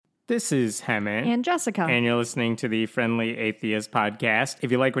This is Hemant. And Jessica. And you're listening to the Friendly Atheist Podcast.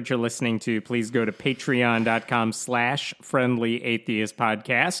 If you like what you're listening to, please go to patreon.com/Friendly Atheist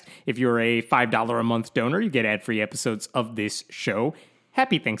Podcast. If you're a $5 a month donor, you get ad-free episodes of this show.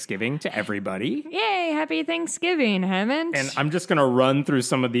 Happy Thanksgiving to everybody. Yay, happy Thanksgiving, Hemant. And I'm just going to run through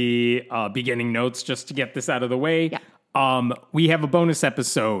some of the beginning notes just to get this out of the way. Yeah. We have a bonus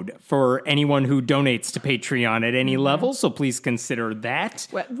episode for anyone who donates to Patreon at any level, so please consider that.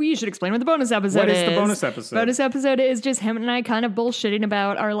 Well, we should explain what the bonus episode is. What is the bonus episode? Bonus episode is just him and I kind of bullshitting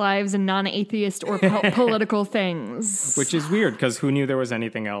about our lives and non-atheist or political things. Which is weird, because who knew there was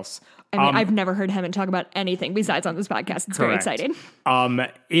anything else? I mean, I've never heard him talk about anything besides on this podcast. It's very exciting.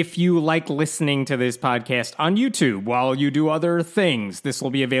 If you like listening to this podcast on YouTube while you do other things, this will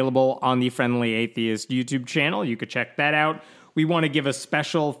be available on the Friendly Atheist YouTube channel. You could check that out. We want to give a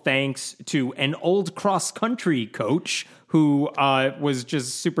special thanks to an old cross-country coach who was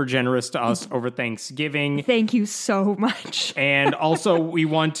just super generous to us over Thanksgiving. Thank you so much. And also, we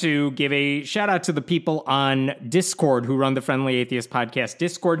want to give a shout out to the people on Discord who run the Friendly Atheist Podcast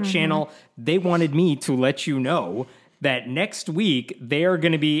Discord channel. They wanted me to let you know that next week they are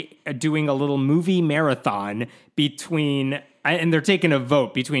going to be doing a little movie marathon between, and they're taking a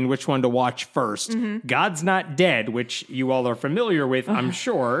vote between which one to watch first. God's Not Dead, which you all are familiar with, I'm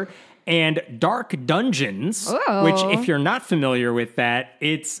sure, and Dark Dungeons, which, if you're not familiar with that,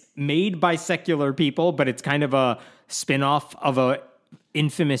 it's made by secular people, but it's kind of a spin-off of a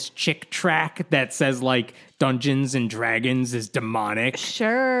infamous Chick track that says, like, Dungeons and Dragons is demonic.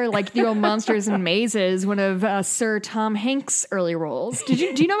 Sure, like the old Monsters and Mazes, one of Sir Tom Hanks' early roles. Do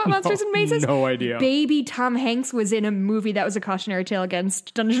you know about Monsters and Mazes? No idea. Baby Tom Hanks was in a movie that was a cautionary tale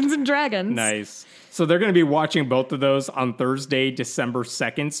against Dungeons and Dragons. Nice. So they're going to be watching both of those on Thursday, December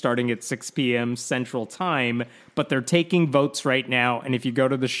 2nd, starting at 6 p.m. Central Time. But they're taking votes right now. And if you go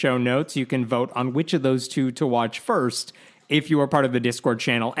to the show notes, you can vote on which of those two to watch first if you are part of the Discord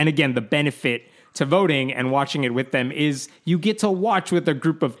channel. And again, the benefit to voting and watching it with them is you get to watch with a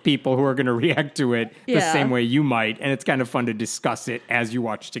group of people who are going to react to it the same way you might. And it's kind of fun to discuss it as you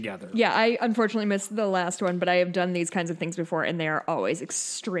watch together. Yeah, I unfortunately missed the last one, but I have done these kinds of things before, and they are always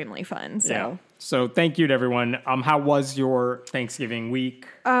extremely fun. So. Yeah. So thank you to everyone. How was your Thanksgiving week?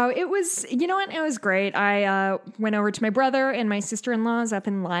 It was, you know what? It was great. I went over to my brother and my sister-in-law's up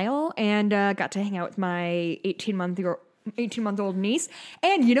in Lisle and got to hang out with my 18-month-old niece.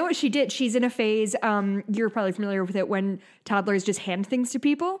 And you know what she did? She's in a phase, you're probably familiar with it, when toddlers just hand things to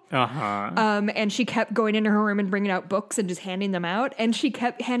people. And she kept going into her room and bringing out books and just handing them out. And she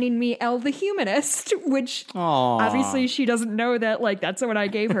kept handing me Elle the Humanist, which obviously she doesn't know that, like, that's what I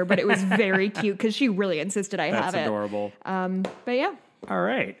gave her. But it was very cute because she really insisted I have it. That's adorable. But yeah. All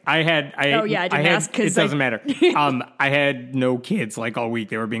right. I didn't ask because it doesn't matter. I had no kids like all week.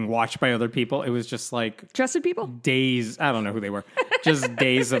 They were being watched by other people. It was just like trusted people? Days. I don't know who they were. Just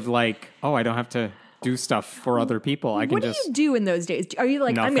days of like, I don't have to do stuff for other people. I can What do you do in those days? Are you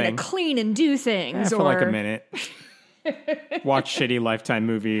like, nothing. I'm going to clean and do things? For like a minute. Watch shitty Lifetime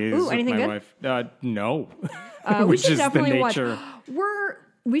movies with anything my good? wife. No. We should is definitely the nature.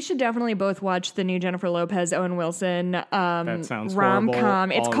 We should definitely both watch the new Jennifer Lopez, Owen Wilson that sounds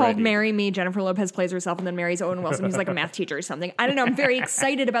rom-com. It's called already. Marry Me. Jennifer Lopez plays herself and then marries Owen Wilson, who's like a math teacher or something. I don't know. I'm very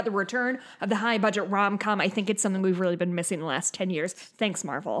excited about the return of the high-budget rom-com. I think it's something we've really been missing the last 10 years. Thanks,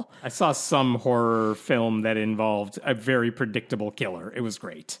 Marvel. I saw some horror film that involved a very predictable killer. It was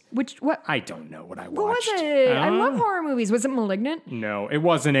great. What? I don't know what I watched. What was it? I love horror movies. Was it Malignant? No, it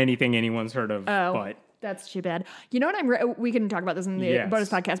wasn't anything anyone's heard of. But that's too bad. You know what? We can talk about this in the bonus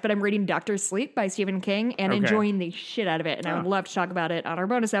podcast, but I'm reading Dr. Sleep by Stephen King and enjoying the shit out of it. And I would love to talk about it on our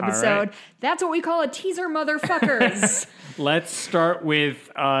bonus episode. Right. That's what we call a teaser, motherfuckers. Let's start with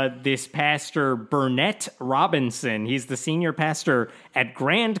this pastor, Burnett Robinson. He's the senior pastor at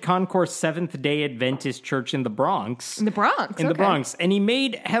Grand Concourse Seventh-day Adventist Church in the Bronx. In the Bronx, the Bronx. And he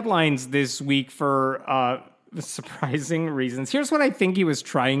made headlines this week for surprising reasons. Here's what I think he was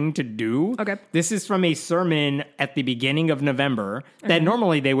trying to do. Okay. This is from a sermon at the beginning of November that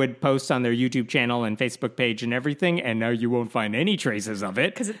normally they would post on their YouTube channel and Facebook page and everything, and now you won't find any traces of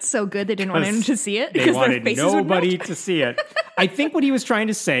it. Because it's so good they didn't want anyone to see it. They wanted their faces nobody to see it. I think what he was trying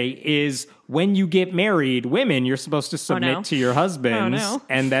to say is when you get married, women, you're supposed to submit to your husbands.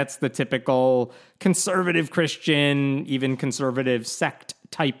 And that's the typical conservative Christian, even conservative sect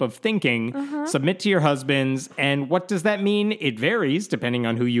type of thinking. Submit to your husbands. And what does that mean? It varies depending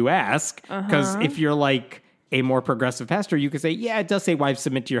on who you ask. Because if you're like a more progressive pastor, you could say, yeah, it does say wives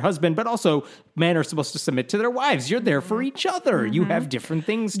submit to your husband, but also men are supposed to submit to their wives. You're there for each other. You have different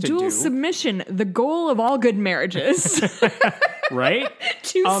things to do. Dual submission, the goal of all good marriages. Right?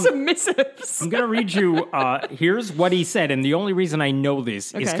 Two submissives. I'm going to read you, here's what he said. And the only reason I know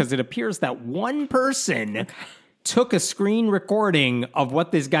this is because it appears that one person took a screen recording of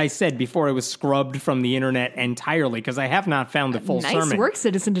what this guy said before it was scrubbed from the internet entirely, because I have not found the full sermon. Nice work,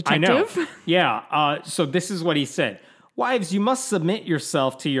 citizen detective. I know. Yeah. So this is what he said. Wives, you must submit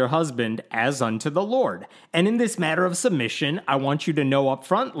yourself to your husband as unto the Lord. And in this matter of submission, I want you to know up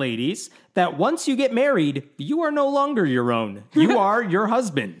front, ladies, that once you get married, you are no longer your own. You are your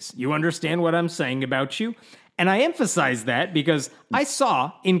husband's. You understand what I'm saying about you? And I emphasize that because I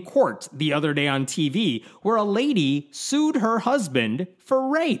saw in court the other day on TV where a lady sued her husband for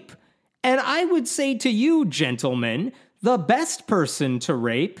rape. And I would say to you, gentlemen, the best person to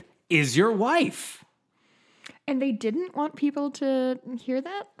rape is your wife. And they didn't want people to hear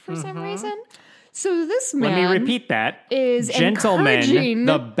that for some reason. So this man... Let me repeat that. ...is gentlemen, encouraging...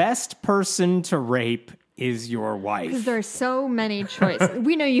 the best person to rape is your wife. Because there are so many choices.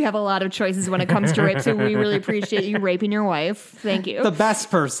 We know you have a lot of choices when it comes to rape, so we really appreciate you raping your wife. Thank you. The best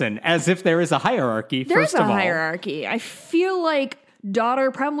person, as if there is a hierarchy, There's a hierarchy. I feel like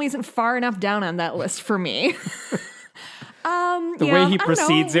daughter probably isn't far enough down on that list for me. The way he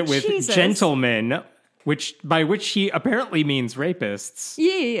precedes it with gentlemen, by which he apparently means rapists.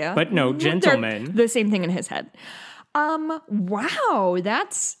 Yeah. But no, gentlemen. They're the same thing in his head. Wow,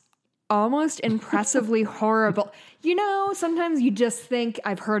 that's almost impressively horrible. You know, sometimes you just think,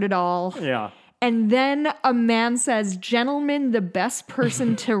 I've heard it all. Yeah. And then a man says, gentlemen, the best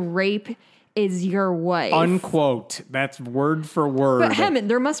person to rape is your wife. Unquote. That's word for word. But Hammond,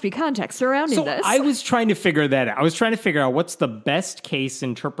 there must be context surrounding this. I was trying to figure that out. I was trying to figure out what's the best case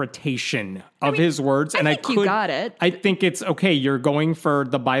interpretation of his words. And you got it. I think it's, okay, you're going for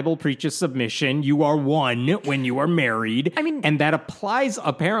the Bible preaches submission. You are one when you are married. And that applies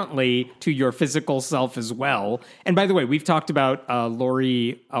apparently to your physical self as well. And by the way, we've talked about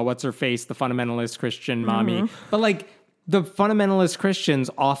Lori, what's her face, the fundamentalist Christian mommy. But like, the fundamentalist Christians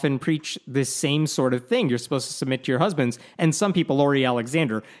often preach this same sort of thing. You're supposed to submit to your husbands. And some people, Lori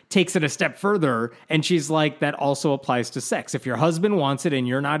Alexander, takes it a step further. And she's like, that also applies to sex. If your husband wants it and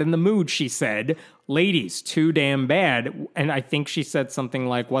you're not in the mood, she said, ladies, too damn bad. And I think she said something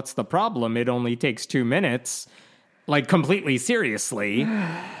like, what's the problem? It only takes 2 minutes. Like, completely seriously.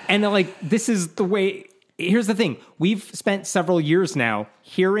 And like, this is the way... Here's the thing. We've spent several years now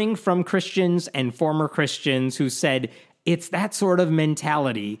hearing from Christians and former Christians who said it's that sort of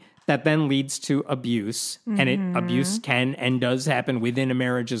mentality that then leads to abuse. And abuse can and does happen within a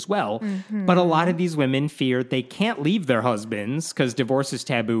marriage as well. But a lot of these women fear they can't leave their husbands because divorce is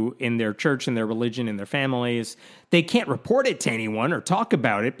taboo in their church, in their religion, in their families. They can't report it to anyone or talk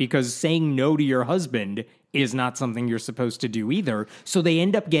about it because saying no to your husband is not something you're supposed to do either. So they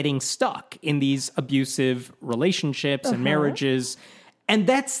end up getting stuck in these abusive relationships and marriages. And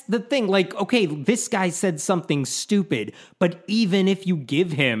that's the thing. Like, okay, this guy said something stupid, but even if you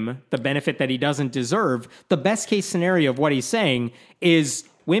give him the benefit that he doesn't deserve, the best case scenario of what he's saying is,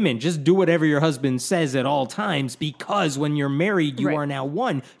 women, just do whatever your husband says at all times, because when you're married, you are now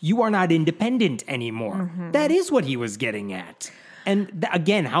one. You are not independent anymore. That is what he was getting at. And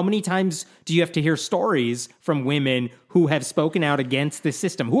again, how many times do you have to hear stories from women who have spoken out against the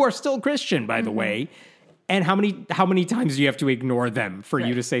system, who are still Christian, by the way? And how many times do you have to ignore them for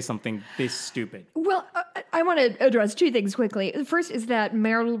you to say something this stupid? Well, I want to address two things quickly. The first is that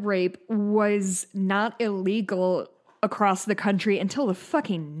marital rape was not illegal across the country until the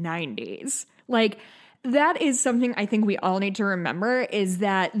fucking 90s. Like, that is something I think we all need to remember, is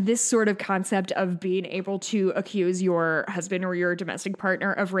that this sort of concept of being able to accuse your husband or your domestic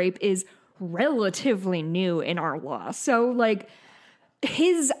partner of rape is relatively new in our law. So, like,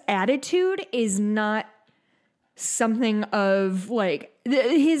 his attitude is not something of, like,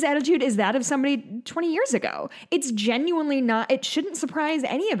 his attitude is that of somebody 20 years ago. It's genuinely not, it shouldn't surprise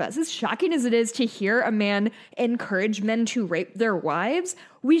any of us. As shocking as it is to hear a man encourage men to rape their wives,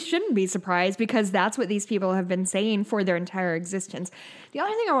 we shouldn't be surprised because that's what these people have been saying for their entire existence. The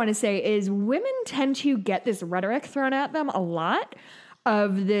other thing I want to say is women tend to get this rhetoric thrown at them a lot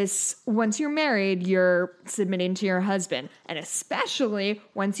of this, once you're married, you're submitting to your husband. And especially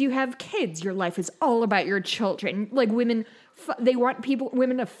once you have kids, your life is all about your children. Like, women, they want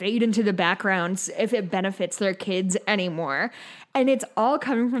women to fade into the background if it benefits their kids anymore. And it's all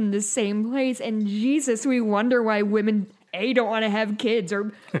coming from the same place. And Jesus, we wonder why women, A, don't want to have kids,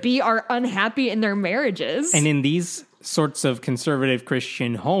 or B, are unhappy in their marriages. And in these sorts of conservative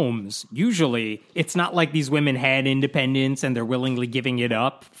Christian homes, usually it's not like these women had independence and they're willingly giving it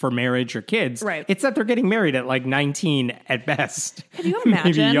up for marriage or kids. Right. It's that they're getting married at like 19 at best. Can you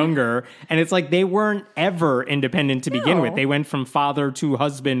imagine? Maybe younger. And it's like they weren't ever independent to begin No. with. They went from father to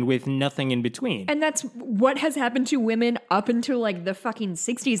husband with nothing in between. And that's what has happened to women up until like the fucking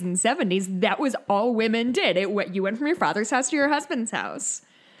 60s and 70s. That was all women did. You went from your father's house to your husband's house.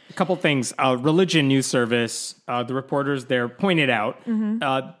 A couple things. Religion News Service, the reporters there pointed out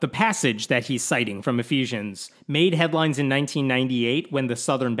the passage that he's citing from Ephesians made headlines in 1998 when the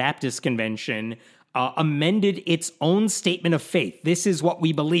Southern Baptist Convention amended its own statement of faith. This is what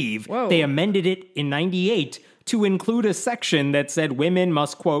we believe. Whoa. They amended it in 98 to include a section that said women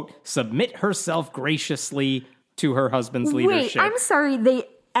must, quote, submit herself graciously to her husband's leadership. Wait, I'm sorry. They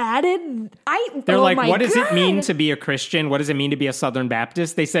added. They're oh like, my what does it mean God. to be a Christian? What does it mean to be a Southern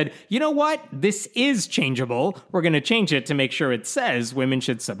Baptist? They said, you know what? This is changeable. We're going to change it to make sure it says women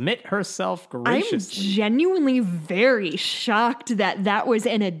should submit herself I'm graciously. genuinely very shocked that that was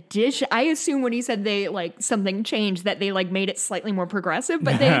an addition. I assume when he said they like something changed that they like made it slightly more progressive,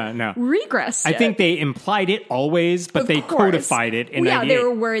 but they No. regressed. I think they implied it always, but Of they course. codified it in Yeah, 98. they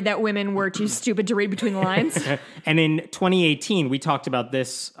were worried that women were too stupid to read between the lines. And in 2018, we talked about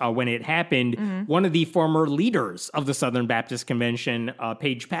this when it happened. One of the former leaders of the Southern Baptist Convention,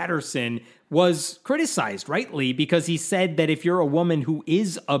 Paige Patterson, was criticized rightly because he said that if you're a woman who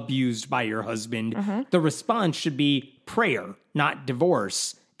is abused by your husband, the response should be prayer, not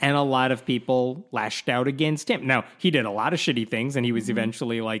divorce. And a lot of people lashed out against him. Now, he did a lot of shitty things, and he was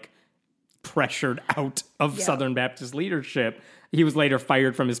eventually like pressured out of Southern Baptist leadership. He was later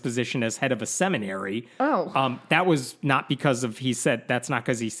fired from his position as head of a seminary. Oh. That was not because of, that's not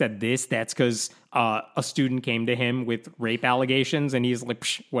because he said this. That's because a student came to him with rape allegations, and he's like,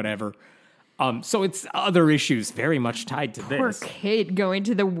 psh, whatever. So it's other issues very much tied to Poor this. kid going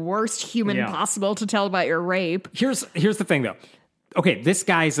to the worst human Yeah. possible to tell about your rape. Here's the thing, though. Okay, this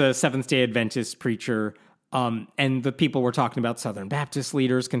guy's a Seventh-day Adventist preacher, and the people we're talking about, Southern Baptist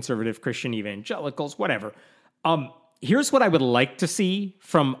leaders, conservative Christian evangelicals, whatever. Here's what I would like to see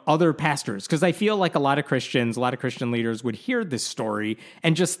from other pastors, because I feel like a lot of Christian leaders would hear this story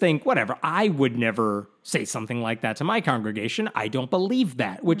and just think, whatever, I would never say something like that to my congregation. I don't believe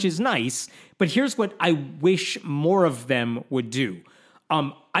that, which is nice. But here's what I wish more of them would do.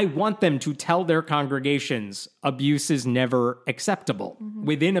 I want them to tell their congregations abuse is never acceptable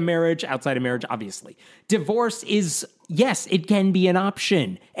within a marriage, outside of marriage, obviously. Divorce is, yes, it can be an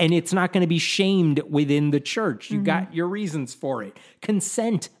option, and it's not going to be shamed within the church. You got your reasons for it.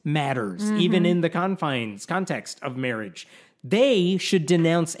 Consent matters, even in the context of marriage. They should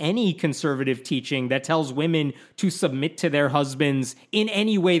denounce any conservative teaching that tells women to submit to their husbands in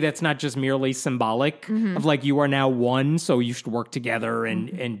any way that's not just merely symbolic of like, you are now one, so you should work together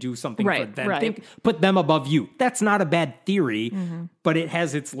and do something for Right, them. right. Put them above you. That's not a bad theory, but it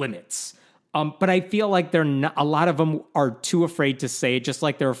has its limits. But I feel like a lot of them are too afraid to say it, just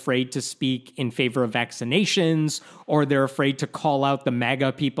like they're afraid to speak in favor of vaccinations, or they're afraid to call out the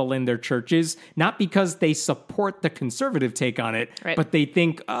MAGA people in their churches, not because they support the conservative take on it, Right. but they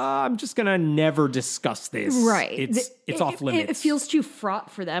think, I'm just going to never discuss this. Right. It's off limits. It feels too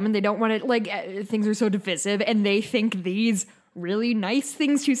fraught for them, and they don't want to, like, things are so divisive, and they think these really nice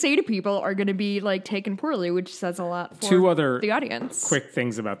things to say to people are going to be, like, taken poorly, which says a lot for Two other the audience. quick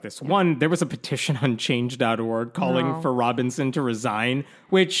things about this. One, there was a petition on change.org calling for Robinson to resign,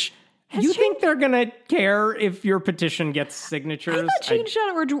 which you think they're going to care if your petition gets signatures? I thought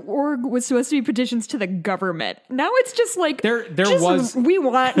Change.org was supposed to be petitions to the government. Now it's just like, There was- we're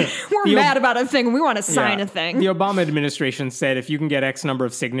mad about a thing, we want to sign Yeah. a thing. The Obama administration said if you can get X number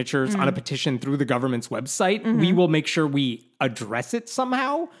of signatures on a petition through the government's website, we will make sure we address it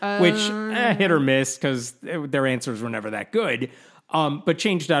somehow, which hit or miss because their answers were never that good. But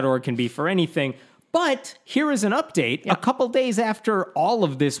change.org can be for anything. But here is an update. A couple days after all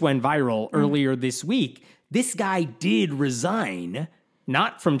of this went viral earlier this week, this guy did resign.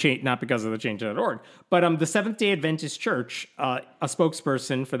 Not because of the change.org, but the Seventh-day Adventist Church, a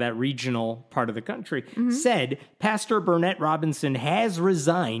spokesperson for that regional part of the country, said Pastor Burnett Robinson has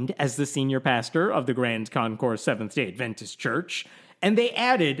resigned as the senior pastor of the Grand Concourse Seventh-day Adventist Church. And they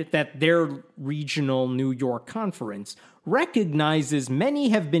added that their regional New York conference recognizes many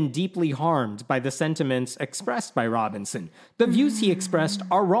have been deeply harmed by the sentiments expressed by Robinson. The views he expressed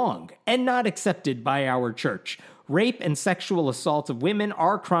are wrong and not accepted by our church. Rape and sexual assault of women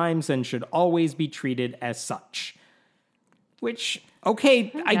are crimes and should always be treated as such. Which,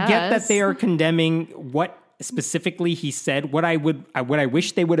 okay, I get that guess. they are condemning what specifically he said, what I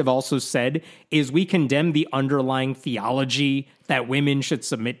wish they would have also said is we condemn the underlying theology that women should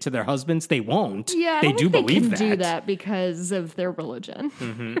submit to their husbands. They won't. Yeah, I they don't do think believe they that. can do that because of their religion.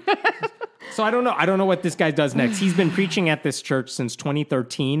 So I don't know. I don't know what this guy does next. He's been preaching at this church since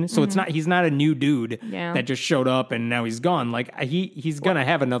 2013. So he's not a new dude that just showed up and now he's gone. Like he's going to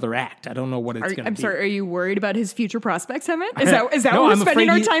have another act. I don't know what it's going to be. I'm sorry. Are you worried about his future prospects, Emmett? Is that no, what we're spending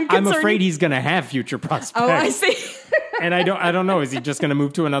our time concerned? I'm afraid he's going to have future prospects. Oh, I see. And I don't know. Is he just going to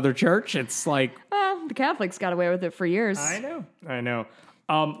move to another church? It's like, well, the Catholics got away with it for years. I know.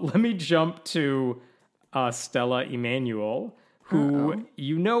 Let me jump to Stella Emanuel, who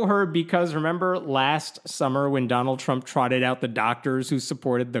you know her because remember last summer when Donald Trump trotted out the doctors who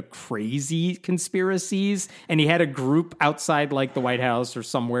supported the crazy conspiracies, and he had a group outside like the White House or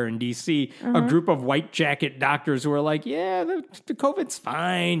somewhere in D.C., a group of white jacket doctors who were like, yeah, the COVID's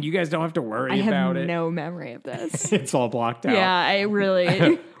fine. You guys don't have to worry about it. I have no memory of this. It's all blocked out. Yeah, I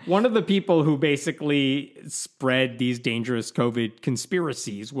really... One of the people who basically spread these dangerous COVID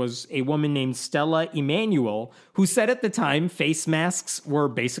conspiracies was a woman named Stella Emanuel, who said at the time face masks were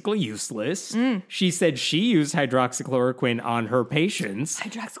basically useless. She said she used hydroxychloroquine on her patients.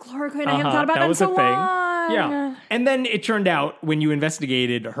 Hydroxychloroquine, I haven't thought about that in so long. Yeah. And then it turned out when you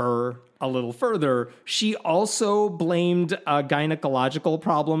investigated her a little further, she also blamed gynecological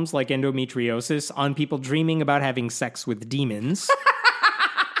problems like endometriosis on people dreaming about having sex with demons.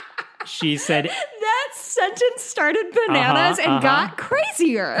 She said... That sentence started bananas and got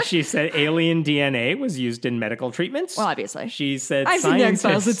crazier. She said alien DNA was used in medical treatments. Well, obviously. She said I've seen the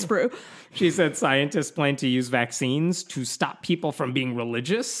X-Files, it's true. She said scientists plan to use vaccines to stop people from being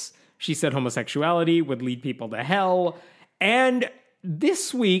religious. She said homosexuality would lead people to hell. And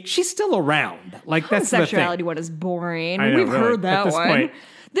this week, she's still around. Like, that's the thing. Homosexuality one is boring. I know, We've really, heard that at this one. point.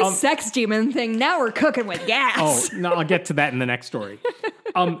 This sex demon thing, now we're cooking with gas. Oh, no, I'll get to that in the next story.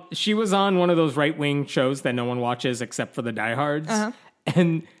 She was on one of those right-wing shows that no one watches except for the diehards.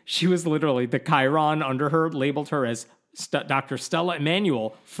 And she was literally, the Chiron under her labeled her as Dr. Stella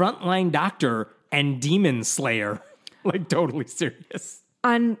Emanuel, frontline doctor and demon slayer. Like, totally serious.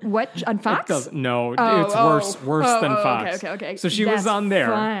 On what? On Fox? No, it's worse than Fox. Okay. So she was on there.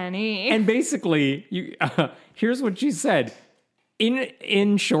 Funny. And basically, here's what she said.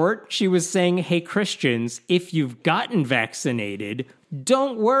 In short, she was saying, hey, Christians, if you've gotten vaccinated,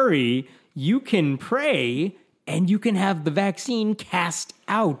 don't worry. You can pray and you can have the vaccine cast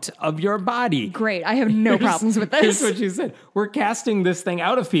out of your body. Great. I have no problems with this. Here's what she said. We're casting this thing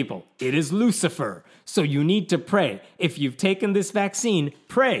out of people. It is Lucifer. So you need to pray. If you've taken this vaccine,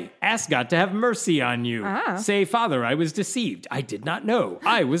 pray. Ask God to have mercy on you. Say, Father, I was deceived. I did not know.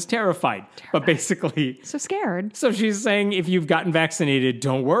 I was terrified. But basically... So scared. So she's saying if you've gotten vaccinated,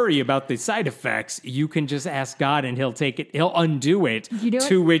 don't worry about the side effects. You can just ask God and he'll take it. He'll undo it. You know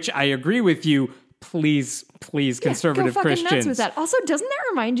to which I agree with you. Please, conservative go fucking Christians. Nuts with that. Also, doesn't that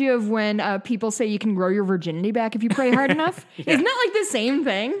remind you of when people say you can grow your virginity back if you pray hard enough? Isn't that like the same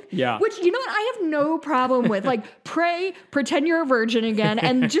thing? Yeah. Which, you know what, I have no problem with. Like, pray, pretend you're a virgin again,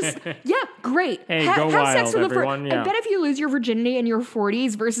 and just, great. Hey, go have wild, sex with everyone. I bet if you lose your virginity in your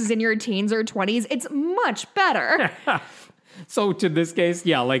 40s versus in your teens or 20s, it's much better. So to this case,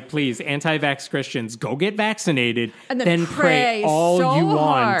 like, please, anti-vax Christians, go get vaccinated and then pray all so you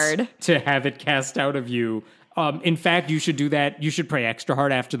want hard to have it cast out of you. In fact, you should do that. You should pray extra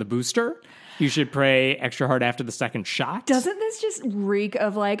hard after the booster. You should pray extra hard after the second shot. Doesn't this just reek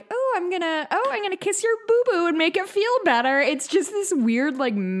of like, I'm gonna kiss your boo-boo and make it feel better? It's just this weird,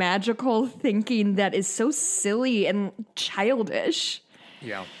 like, magical thinking that is so silly and childish.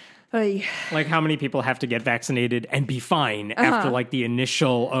 Yeah. Like how many people have to get vaccinated and be fine after like the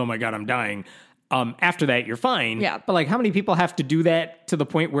initial, oh my God, I'm dying. After that, you're fine. Yeah. But like how many people have to do that to the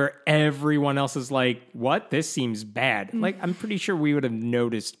point where everyone else is like, what? This seems bad. Like, I'm pretty sure we would have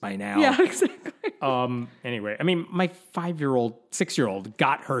noticed by now. Yeah, exactly. Anyway, I mean, my 6-year-old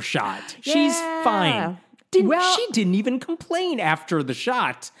got her shot. She's fine. She didn't even complain after the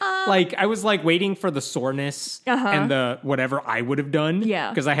shot. Like, I was like waiting for the soreness and the whatever I would have done. Yeah.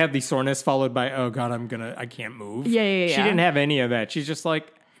 Because I had the soreness followed by, oh God, I can't move. Yeah. She didn't have any of that. She's just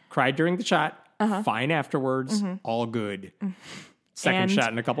like, cried during the shot, fine afterwards, all good. Second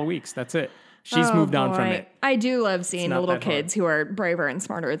shot in a couple weeks. That's it. She's moved on from it. I do love seeing the little kids who are braver and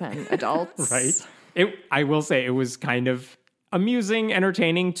smarter than adults. Right. I will say it was kind of amusing,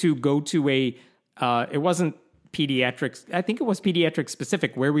 entertaining to go to a... it wasn't pediatrics. I think it was pediatric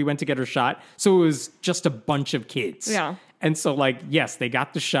specific where we went to get her shot. So it was just a bunch of kids. Yeah. And so, like, yes, they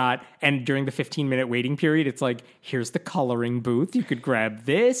got the shot. And during the 15-minute waiting period, it's like, here's the coloring booth. You could grab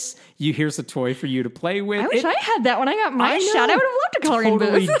this. Here's a toy for you to play with. I wish I had that when I got my shot. I would have loved a coloring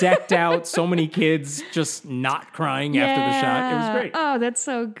totally booth. decked out. So many kids just not crying after the shot. It was great. Oh, that's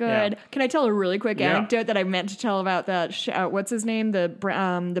so good. Yeah. Can I tell a really quick anecdote that I meant to tell about that? What's his name?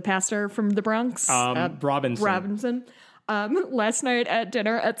 The pastor from the Bronx? Robinson. Last night at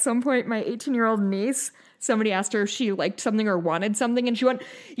dinner, at some point, my 18-year-old niece, somebody asked her if she liked something or wanted something, and she went,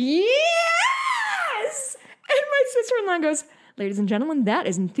 yes! And my sister-in-law goes, ladies and gentlemen, that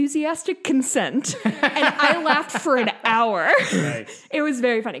is enthusiastic consent. And I laughed for an hour. Nice. It was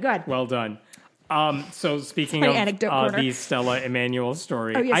very funny. Go ahead. Well done. So speaking my anecdote of corner. the Stella Emanuel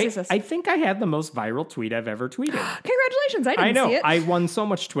story, yes. I think I had the most viral tweet I've ever tweeted. Congratulations. I didn't see it. I won so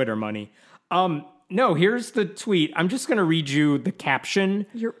much Twitter money. No, here's the tweet. I'm just going to read you the caption.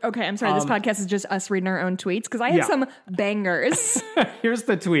 Okay, I'm sorry. This podcast is just us reading our own tweets because I had some bangers. Here's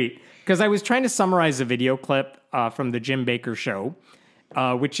the tweet. Because I was trying to summarize a video clip from the Jim Baker show,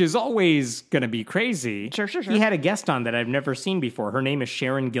 which is always going to be crazy. Sure. He had a guest on that I've never seen before. Her name is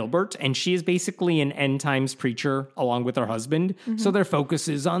Sharon Gilbert, and she is basically an end times preacher along with her husband. Mm-hmm. So their focus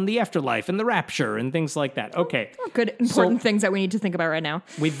is on the afterlife and the rapture and things like that. Okay. Good, important things that we need to think about right now.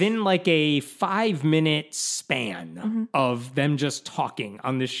 Within like a 5-minute span of them just talking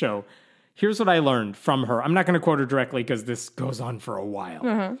on this show, here's what I learned from her. I'm not going to quote her directly because this goes on for a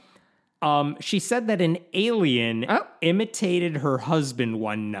while. She said that an alien imitated her husband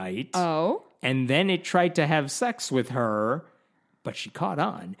one night. Oh. And then it tried to have sex with her, but she caught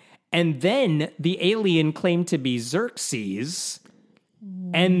on. And then the alien claimed to be Xerxes.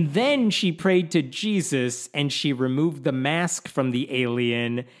 And then she prayed to Jesus and she removed the mask from the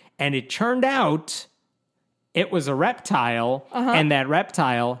alien. And it turned out it was a reptile. And that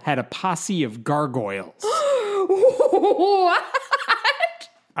reptile had a posse of gargoyles. What?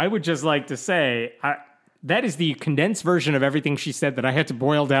 I would just like to say, that is the condensed version of everything she said that I had to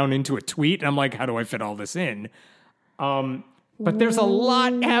boil down into a tweet. And I'm like, how do I fit all this in? But there's a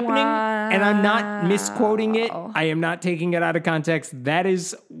lot happening, and I'm not misquoting it. I am not taking it out of context. That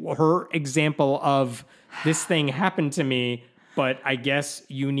is her example of this thing happened to me, but I guess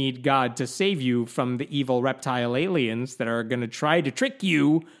you need God to save you from the evil reptile aliens that are going to try to trick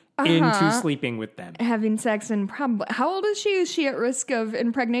you into sleeping with them. Having sex and probably... How old is she? Is she at risk of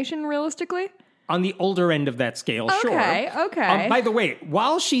impregnation, realistically? On the older end of that scale, sure. Okay. By the way,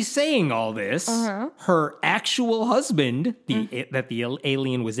 while she's saying all this, her actual husband, that the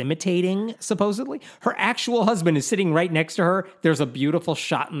alien was imitating, supposedly, her actual husband is sitting right next to her. There's a beautiful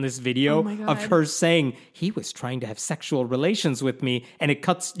shot in this video of her saying, he was trying to have sexual relations with me. And it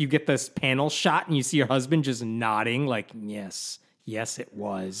cuts, you get this panel shot and you see your husband just nodding like, yes, it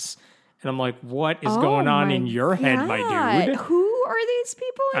was. And I'm like, what is going on in your head, my dude? Who are these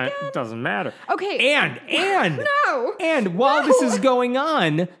people again? It doesn't matter. Okay. And No. And while this is going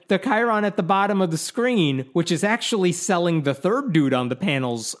on, the chyron at the bottom of the screen, which is actually selling the third dude on the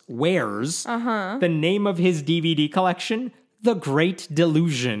panel's wares, the name of his DVD collection, The Great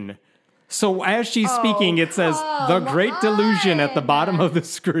Delusion. So as she's speaking, it says The Great Delusion at the bottom of the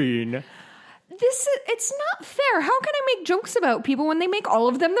screen. It's not fair. How can I make jokes about people when they make all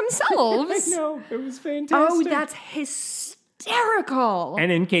of them themselves? I know. It was fantastic. Oh, that's hysterical.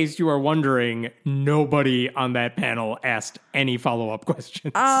 And in case you are wondering, nobody on that panel asked any follow-up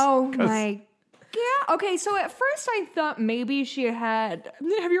questions. Oh, my God. Okay, so at first I thought maybe she had...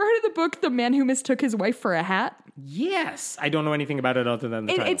 Have you heard of the book, The Man Who Mistook His Wife for a Hat? Yes. I don't know anything about it other than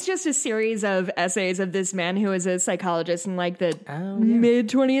the title. It's just a series of essays of this man who is a psychologist in like the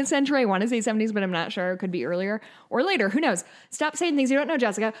mid-20th century. I want to say 70s, but I'm not sure. It could be earlier or later. Who knows? Stop saying things you don't know,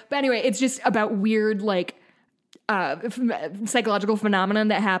 Jessica. But anyway, it's just about weird like psychological phenomenon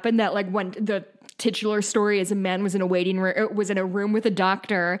that happened that like when the titular story is a man was in a room with a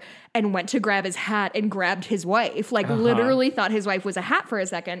doctor and went to grab his hat and grabbed his wife. Like literally thought his wife was a hat for a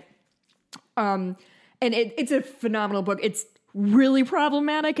second. And it's a phenomenal book. It's really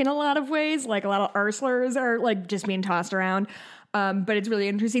problematic in a lot of ways. Like a lot of R slurs are like just being tossed around. But it's really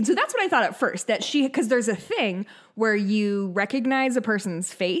interesting. So that's what I thought at first, that because there's a thing where you recognize a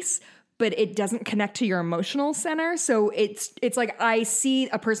person's face, but it doesn't connect to your emotional center. So it's like I see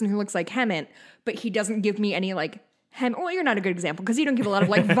a person who looks like Hemant, but he doesn't give me any like well, you're not a good example because you don't give a lot of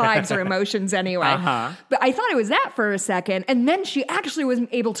like vibes or emotions anyway. But I thought it was that for a second. And then she actually was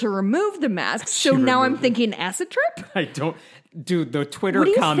able to remove the mask. So now I'm thinking acid trip? I don't... Dude, the Twitter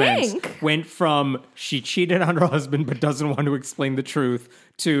comments went from she cheated on her husband but doesn't want to explain the truth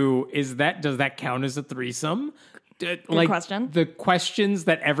to does that count as a threesome? like question. the questions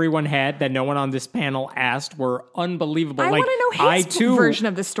that everyone had that no one on this panel asked were unbelievable. I like, want to know his version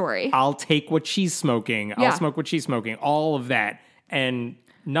of the story. I'll take what she's smoking. I'll smoke what she's smoking. All of that. And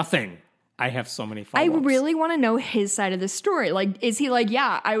nothing. I have so many follow-ups. I really want to know his side of the story. Like, is he like,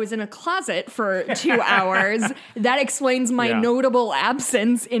 yeah, I was in a closet for 2 hours. That explains my notable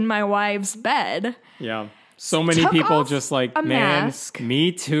absence in my wife's bed. Yeah. So many Took people off just like, a man, mask.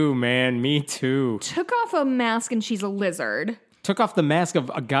 me too, man, me too. Took off a mask and she's a lizard. Took off the mask of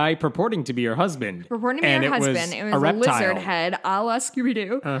a guy purporting to be your husband. Purporting to be your husband. It was a lizard head, a la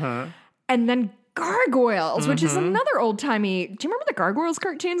Scooby-Doo. And then gargoyles, which is another old-timey... Do you remember the Gargoyles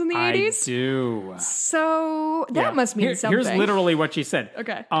cartoons in the 80s? I do. So that must mean something. Here's literally what she said.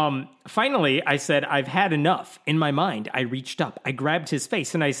 Okay. Finally, I said, I've had enough. In my mind, I reached up. I grabbed his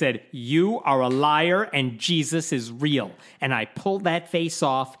face and I said, you are a liar and Jesus is real. And I pulled that face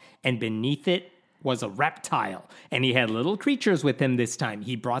off and beneath it was a reptile. And he had little creatures with him this time.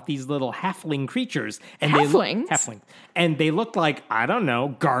 He brought these little halfling creatures. And Halflings? And they looked like, I don't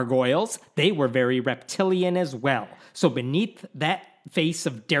know, gargoyles. They were very reptilian as well. So beneath that face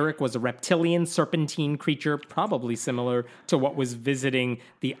of Derek was a reptilian serpentine creature, probably similar to what was visiting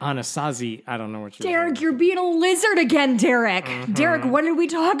the Anasazi. I don't know what you're Derek, you're being a lizard again, Derek. Derek, what did we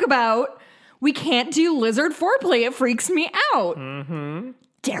talk about? We can't do lizard foreplay. It freaks me out.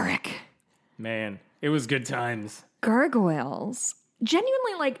 Derek. Man, it was good times. Gargoyles.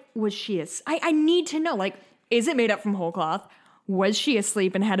 Genuinely, like, was she I need to know, like, is it made up from whole cloth? Was she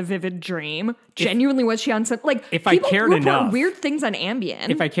asleep and had a vivid dream? Genuinely, was she on some... Like, if I cared enough... weird things on Ambien.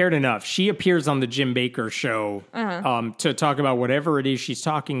 If I cared enough, she appears on the Jim Baker show to talk about whatever it is she's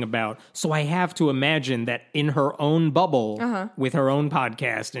talking about. So I have to imagine that in her own bubble, with her own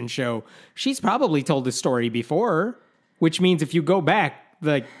podcast and show, she's probably told this story before, which means if you go back,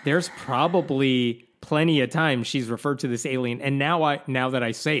 like, there's probably plenty of times she's referred to this alien. And now that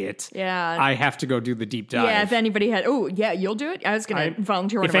I say it, I have to go do the deep dive. Yeah, if anybody had... Oh, yeah, you'll do it? I was going to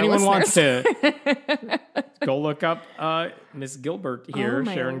volunteer one of our listeners. If anyone wants to go look up Miss Gilbert here,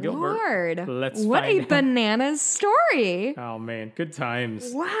 Sharon Gilbert. Lord. Let's what find a bananas story. Oh, man, good times.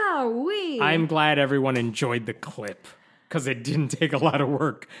 Wow-wee. I'm glad everyone enjoyed the clip. Because it didn't take a lot of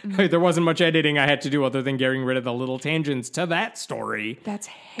work. There wasn't much editing I had to do other than getting rid of the little tangents to that story. That's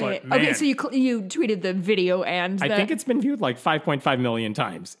hit. Okay, so you tweeted the video and I think it's been viewed like 5.5 million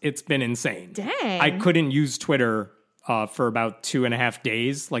times. It's been insane. Dang. I couldn't use Twitter for about 2.5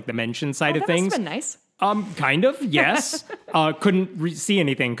 days, like the mention side of things. That's been nice. Kind of, yes. Couldn't see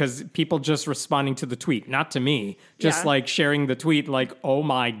anything because people just responding to the tweet, not to me. Just like sharing the tweet like, oh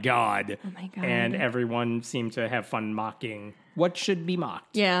my God. Oh my God. And everyone seemed to have fun mocking what should be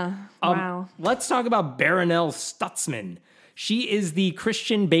mocked. Yeah, wow. Let's talk about Baronelle Stutzman. She is the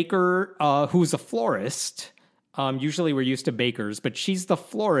Christian baker who's a florist. Usually we're used to bakers, but she's the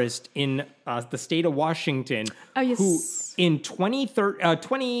florist in the state of Washington. Oh, yes. Who in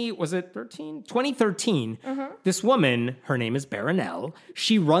 2013, this woman, her name is Baronelle,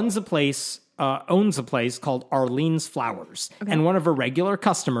 she runs a place, owns a place called Arlene's Flowers. Okay. And one of her regular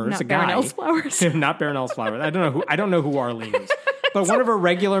customers, not a guy. Baronelle's Flowers. Not Baronelle's Flowers. I don't know who Arlene is. But one of her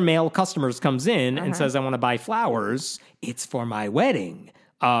regular male customers comes in and says, I want to buy flowers. It's for my wedding.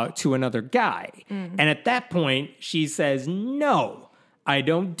 To another guy. And at that point, she says, no, I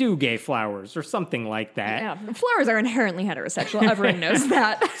don't do gay flowers or something like that. Yeah, flowers are inherently heterosexual. Everyone knows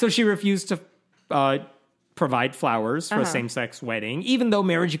that. So she refused to provide flowers for a same-sex wedding, even though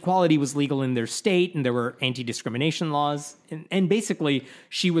marriage equality was legal in their state and there were anti-discrimination laws. And basically,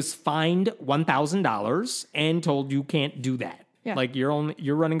 she was fined $1,000 and told you can't do that. Yeah. Like,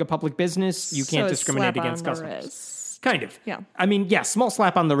 you're running a public business, you can't discriminate against customers. Kind of. Yeah. I mean, yeah, small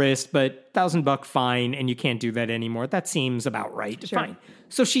slap on the wrist, but $1,000 fine, and you can't do that anymore. That seems about right. Sure. Fine.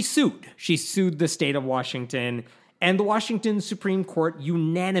 So she sued. She sued the state of Washington, and the Washington Supreme Court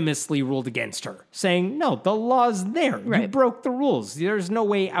unanimously ruled against her, saying, no, the law's there. Right. You broke the rules. There's no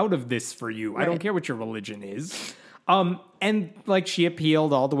way out of this for you. Right. I don't care what your religion is. And like she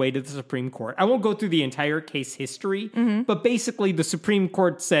appealed all the way to the Supreme Court. I won't go through the entire case history, but basically the Supreme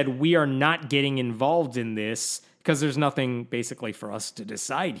Court said, we are not getting involved in this because there's nothing basically for us to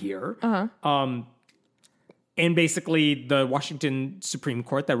decide here. And basically the Washington Supreme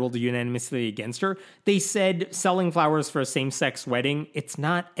Court that ruled unanimously against her, they said selling flowers for a same-sex wedding, it's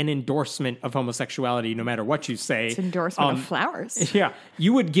not an endorsement of homosexuality no matter what you say. It's an endorsement of flowers. Yeah.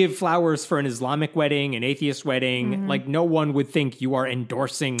 You would give flowers for an Islamic wedding, an atheist wedding. Like no one would think you are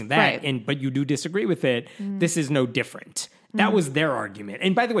endorsing that, but you do disagree with it. This is no different. That was their argument.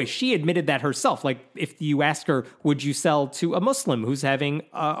 And by the way, she admitted that herself. Like, if you ask her, would you sell to a Muslim who's having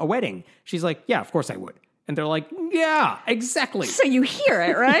a wedding? She's like, yeah, of course I would. And they're like, yeah, exactly. So you hear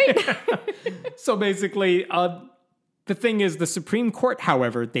it, right? So basically, the thing is, the Supreme Court,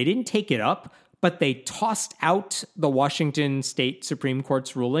 however, they didn't take it up, but they tossed out the Washington State Supreme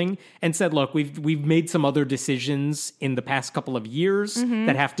Court's ruling and said, look, we've made some other decisions in the past couple of years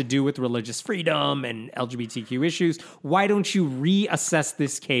that have to do with religious freedom and LGBTQ issues. Why don't you reassess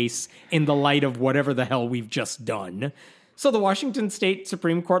this case in the light of whatever the hell we've just done? So the Washington State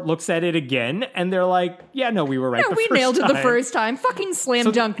Supreme Court looks at it again, and they're like, yeah, no, we were right the first time. We nailed it the first time. Fucking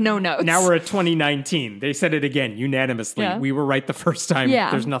slam dunk, no notes. Now we're at 2019. They said it again, unanimously. Yeah. We were right the first time. Yeah.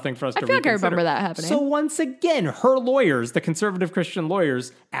 There's nothing for us to reconsider. I feel like I remember that happening. So once again, her lawyers, the conservative Christian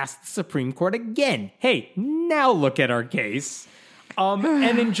lawyers, asked the Supreme Court again, hey, now look at our case.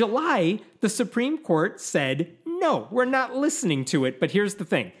 And in July, the Supreme Court said, no, we're not listening to it. But here's the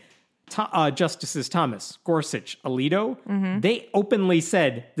thing. Justices Thomas, Gorsuch, Alito, they openly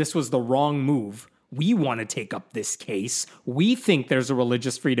said this was the wrong move. We want to take up this case. We think there's a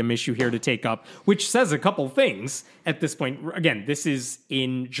religious freedom issue here to take up, which says a couple things at this point. Again, this is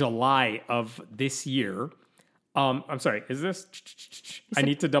in July of this year. I'm sorry, is this? I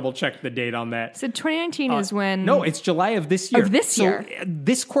need to double check the date on that. So 2019 is when... No, it's July of this year. Of this year. So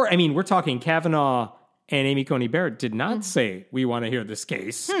this court, I mean, we're talking Kavanaugh and Amy Coney Barrett did not say, we want to hear this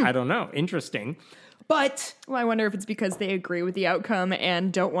case. I don't know. Interesting. But... Well, I wonder if it's because they agree with the outcome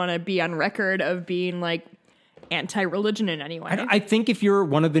and don't want to be on record of being, like, anti-religion in any way. I think if you're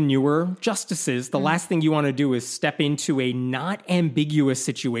one of the newer justices, the last thing you want to do is step into a not ambiguous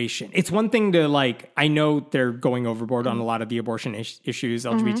situation. It's one thing to, like, I know they're going overboard on a lot of the abortion issues,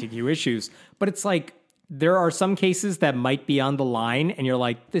 LGBTQ issues, but it's like, there are some cases that might be on the line and you're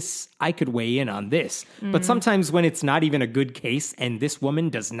like, this, I could weigh in on this. But sometimes when it's not even a good case and this woman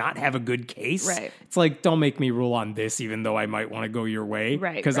does not have a good case, it's like, don't make me rule on this, even though I might want to go your way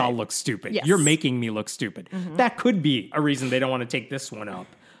because I'll look stupid. Yes. You're making me look stupid. That could be a reason they don't want to take this one up.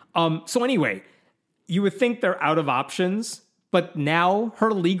 So anyway, you would think they're out of options, but now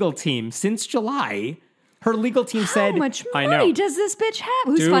her legal team, since July... Her legal team said... How much money does this bitch have?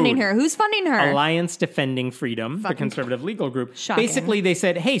 Who's funding her? Who's funding her? Alliance Defending Freedom, the conservative legal group. Shocking. Basically, they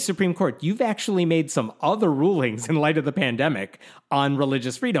said, hey, Supreme Court, you've actually made some other rulings in light of the pandemic on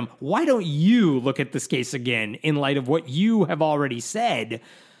religious freedom. Why don't you look at this case again in light of what you have already said?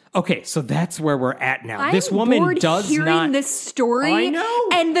 Okay, so that's where we're at now. This woman does hearing not... this story. I know.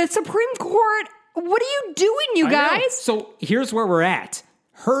 And the Supreme Court, what are you doing, you guys? So here's where we're at.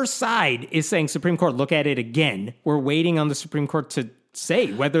 Her side is saying, Supreme Court, look at it again. We're waiting on the Supreme Court to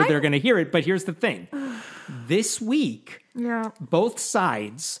say whether they're going to hear it. But here's the thing. This week, both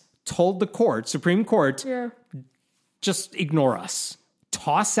sides told the court, Supreme Court, just ignore us.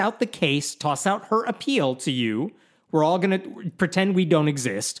 Toss out the case. Toss out her appeal to you. We're all going to pretend we don't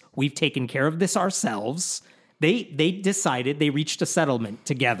exist. We've taken care of this ourselves. They decided, they reached a settlement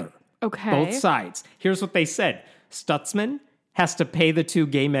together. Okay. Both sides. Here's what they said. Stutzman has to pay the two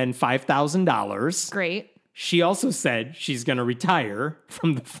gay men $5,000. Great. She also said she's going to retire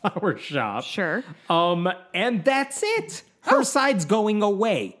from the flower shop. Sure. And that's it. Her side's going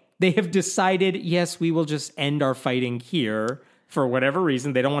away. They have decided, yes, we will just end our fighting here for whatever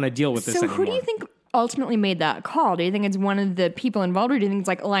reason. They don't want to deal with this anymore. So who do you think ultimately made that call? Do you think it's one of the people involved, or do you think it's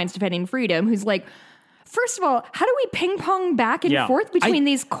like Alliance Defending Freedom, who's like, first of all, how do we ping pong back and forth between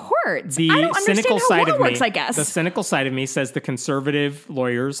these courts? I don't understand how law works, I guess. The cynical side of me says the conservative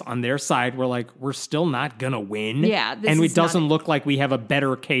lawyers on their side were like, we're still not going to win. Yeah, and it doesn't look like we have a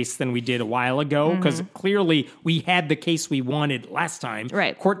better case than we did a while ago, because clearly we had the case we wanted last time.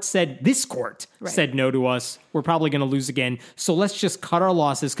 Right. This court said no to us. We're probably going to lose again. So let's just cut our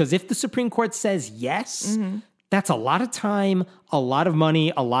losses, because if the Supreme Court says yes... That's a lot of time, a lot of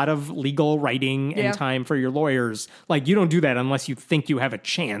money, a lot of legal writing and time for your lawyers. Like, you don't do that unless you think you have a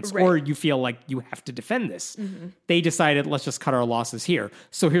chance or you feel like you have to defend this. They decided, let's just cut our losses here.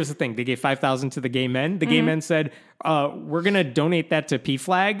 So here's the thing. They gave $5,000 to the gay men. The gay men said, we're going to donate that to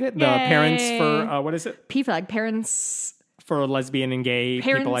PFLAG, the parents for, what is it? PFLAG, parents... For lesbian and gay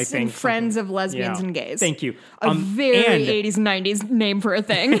parents people, I think. And friends of lesbians and gays. Thank you. A very 80s and 90s name for a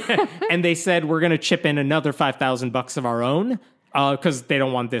thing. And they said, we're going to chip in another $5,000 of our own, because they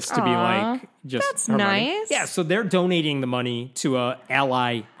don't want this to be like just that's nice. Money. Yeah, so they're donating the money to a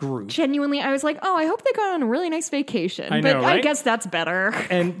ally group. Genuinely, I was like, oh, I hope they go on a really nice vacation. I know, right? I guess that's better.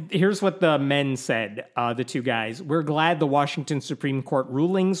 And here's what the men said, the two guys. We're glad the Washington Supreme Court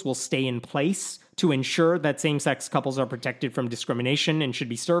rulings will stay in place to ensure that same-sex couples are protected from discrimination and should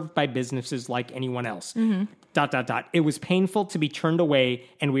be served by businesses like anyone else. ... It was painful to be turned away,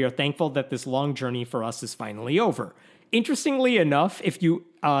 and we are thankful that this long journey for us is finally over. Interestingly enough, if you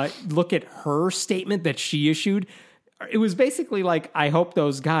look at her statement that she issued, it was basically like, I hope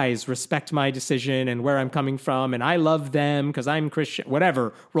those guys respect my decision and where I'm coming from, and I love them because I'm Christian,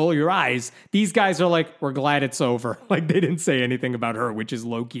 whatever, roll your eyes. These guys are like, we're glad it's over. Like, they didn't say anything about her, which is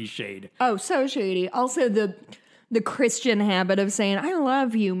low-key shade. Oh, so shady. Also, the Christian habit of saying, I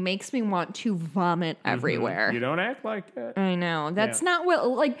love you, makes me want to vomit everywhere. You don't act like that. I know. That's not what,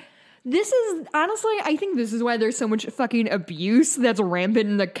 like... This is, honestly, I think this is why there's so much fucking abuse that's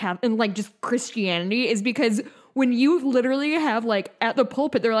rampant in like, just Christianity, is because when you literally have, like, at the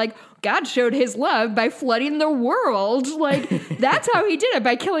pulpit, they're like, God showed his love by flooding the world. Like, that's how he did it,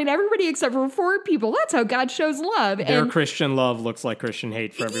 by killing everybody except for 4 people. That's how God shows love. Their Christian love looks like Christian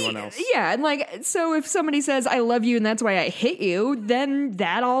hate for everyone else. Yeah, and, like, so if somebody says, I love you and that's why I hit you, then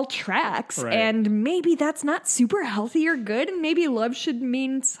that all tracks. Right. And maybe that's not super healthy or good, and maybe love should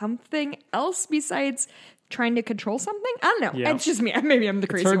mean something else besides trying to control something? I don't know. Yeah. It's just me. Maybe I'm the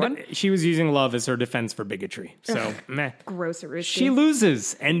crazy one. She was using love as her defense for bigotry. So, meh. Gross. She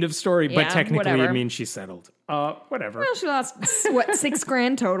loses. End of story. Yeah, but technically whatever. It means she settled. Whatever. Well, she lost, what,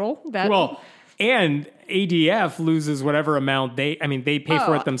 $6,000 total? Well, and ADF loses whatever amount they pay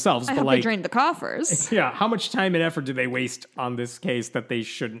for it themselves. I but hope like, they drained the coffers. yeah, how much time and effort do they waste on this case that they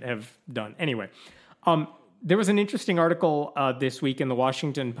shouldn't have done? Anyway, there was an interesting article this week in the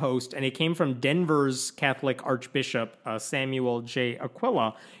Washington Post, and it came from Denver's Catholic Archbishop, Samuel J.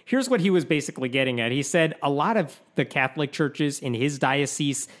 Aquila. Here's what he was basically getting at. He said a lot of the Catholic churches in his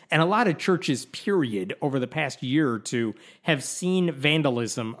diocese, and a lot of churches, period, over the past year or two, have seen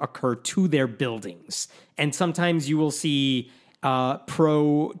vandalism occur to their buildings. And sometimes you will see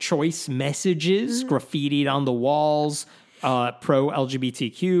pro-choice messages graffitied on the walls,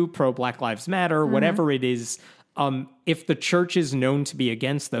 pro-LGBTQ, pro-Black Lives Matter, whatever it is. If the church is known to be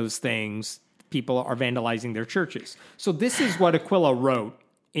against those things, people are vandalizing their churches. So this is what Aquila wrote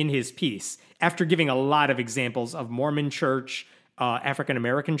in his piece, after giving a lot of examples of Mormon church,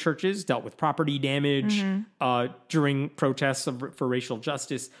 African-American churches dealt with property damage during protests for racial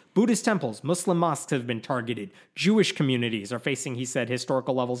justice. Buddhist temples, Muslim mosques have been targeted. Jewish communities are facing, he said,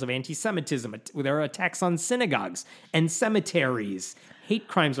 historical levels of anti-Semitism. There are attacks on synagogues and cemeteries. Hate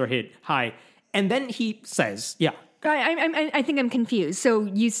crimes are hit high. And then he says, yeah. I think I'm confused. So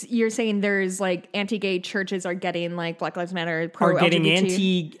you're saying there's like anti-gay churches are getting like Black Lives Matter,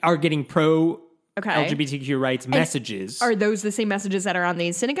 pro-LGBT? Are getting pro LGBTQ rights messages. Are those the same messages that are on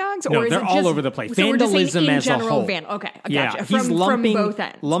these synagogues? No, or is they're it all just, over the place. So Vandalism as a whole. Okay, I gotcha. Yeah, he's from both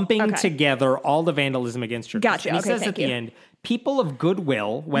ends. lumping together all the vandalism against churches. Gotcha. And he says thank at you. the end, people of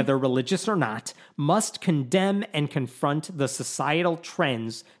goodwill, whether religious or not, must condemn and confront the societal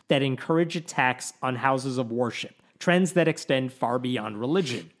trends that encourage attacks on houses of worship, trends that extend far beyond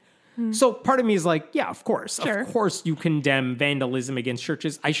religion. So part of me is like, yeah, of course. Sure. Of course you condemn vandalism against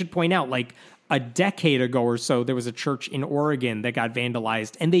churches. I should point out, like, a decade ago or so, there was a church in Oregon that got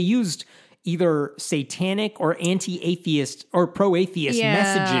vandalized, and they used either satanic or anti-atheist or pro-atheist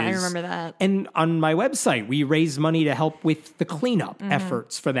messages. I remember that. And on my website, we raised money to help with the cleanup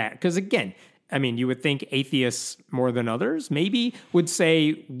efforts for that. Because again, I mean, you would think atheists more than others maybe would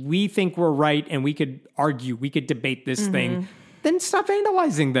say, we think we're right and we could argue, we could debate this thing. Then stop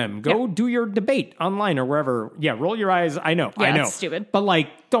vandalizing them. Go do your debate online or wherever. Yeah, roll your eyes. I know. It's stupid. But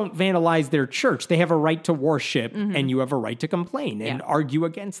like, don't vandalize their church. They have a right to worship and you have a right to complain and argue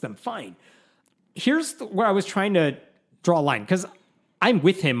against them. Fine. Here's where I was trying to draw a line, because I'm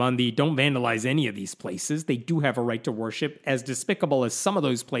with him on the don't vandalize any of these places. They do have a right to worship, as despicable as some of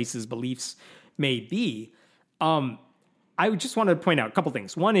those places' beliefs may be. I just wanted to point out a couple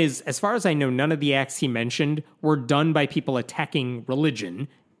things. One is, as far as I know, none of the acts he mentioned were done by people attacking religion.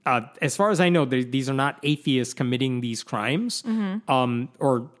 As far as I know, these are not atheists committing these crimes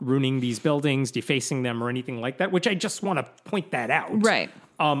or ruining these buildings, defacing them, or anything like that, which I just want to point that out. Right.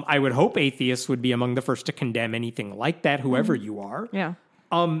 I would hope atheists would be among the first to condemn anything like that, whoever you are. Yeah.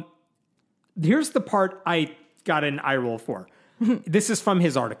 Here's the part I got an eye roll for. This is from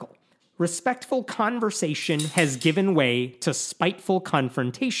his article. Respectful conversation has given way to spiteful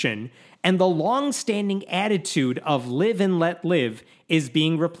confrontation, and the long-standing attitude of live and let live is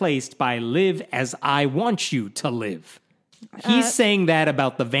being replaced by live as I want you to live. He's saying that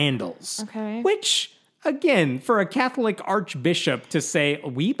about the Vandals. Okay. Which, again, for a Catholic archbishop to say,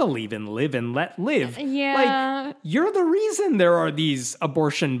 we believe in live and let live. Yeah. Like, you're the reason there are these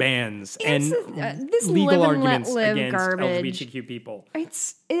abortion bans and this legal live and let arguments live against garbage. LGBTQ people.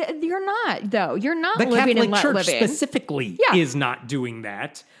 You're not, though. You're not The living Catholic and let Church living. specifically is not doing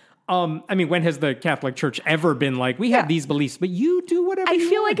that. I mean, when has the Catholic Church ever been like, we have these beliefs, but you do whatever you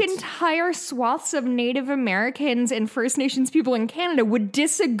feel want? like entire swaths of Native Americans and First Nations people in Canada would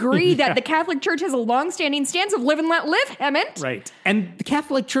disagree that the Catholic Church has a long-standing stance of live and let live, Hemmant. Right. And the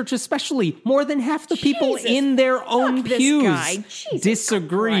Catholic Church especially, more than half the people Jesus, in their own this pews guy. Jesus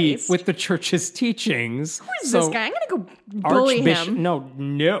disagree Christ. with the church's teachings. Who's this guy? I'm going to go bully him.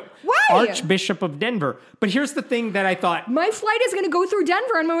 No. Why? Archbishop of Denver. But here's the thing that I thought. My flight is going to go through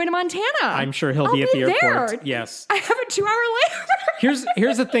Denver on my way to Montana. I'm sure he'll be at the airport. There. Yes. I have a 2-hour layover.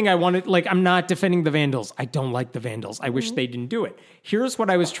 Here's the thing I wanted, like, I'm not defending the Vandals. I don't like the Vandals. I wish they didn't do it. Here's what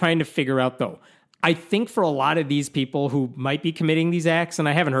I was trying to figure out, though. I think for a lot of these people who might be committing these acts, and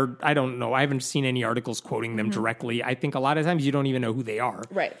I haven't seen any articles quoting them directly. I think a lot of times you don't even know who they are.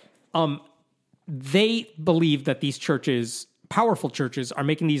 Right. They believe that these churches, powerful churches, are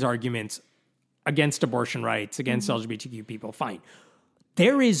making these arguments against abortion rights, against LGBTQ people. Fine.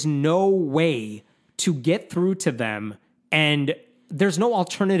 There is no way to get through to them, and there's no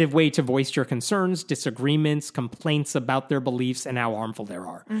alternative way to voice your concerns, disagreements, complaints about their beliefs and how harmful they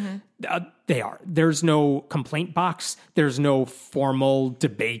are. They are. There's no complaint box. There's no formal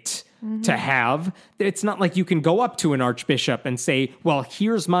debate to have. It's not like you can go up to an archbishop and say, well,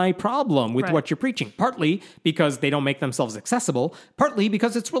 here's my problem with what you're preaching. Partly because they don't make themselves accessible. Partly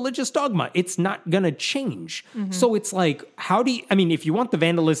because it's religious dogma. It's not going to change. So it's like, if you want the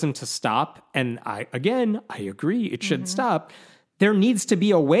vandalism to stop, and I agree, it should stop. There needs to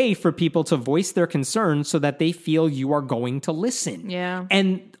be a way for people to voice their concerns so that they feel you are going to listen. Yeah.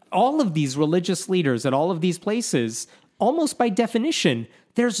 And all of these religious leaders at all of these places, almost by definition,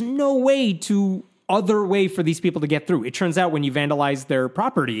 there's no other way for these people to get through. It turns out when you vandalize their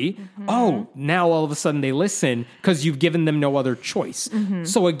property, now all of a sudden they listen because you've given them no other choice.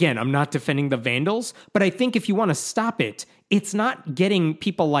 So again, I'm not defending the vandals, but I think if you want to stop it, it's not getting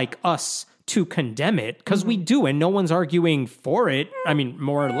people like us to condemn it, because we do, and no one's arguing for it. I mean,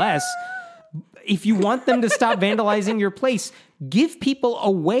 more or less. If you want them to stop vandalizing your place, give people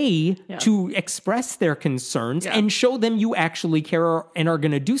a way to express their concerns and show them you actually care and are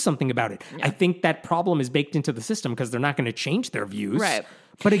going to do something about it. I think that problem is baked into the system because they're not going to change their views. Right.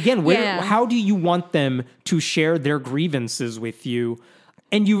 But again, how do you want them to share their grievances with you?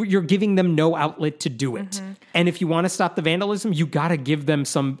 And you're giving them no outlet to do it. And if you want to stop the vandalism, you got to give them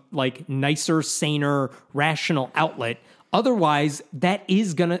some like nicer, saner, rational outlet. Otherwise, that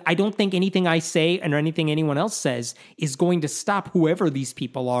is I don't think anything I say or anything anyone else says is going to stop whoever these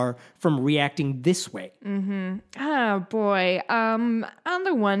people are from reacting this way. Oh, boy. On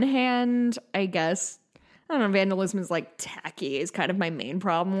the one hand, I guess, I don't know, vandalism is like tacky is kind of my main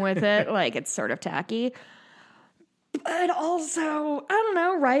problem with it. Like, it's sort of tacky. But also, I don't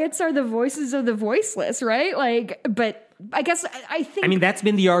know, riots are the voices of the voiceless, right? Like, but I guess I think... I mean, that's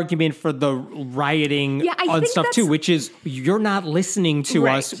been the argument for the rioting on stuff too, which is you're not listening to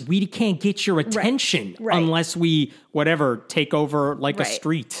us. We can't get your attention unless we, take over like a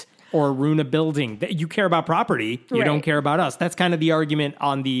street or ruin a building. You care about property. You don't care about us. That's kind of the argument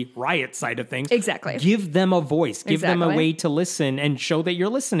on the riot side of things. Exactly. Give them a voice. Give them a way to listen and show that you're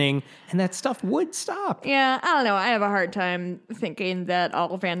listening, and that stuff would stop. Yeah, I don't know. I have a hard time thinking that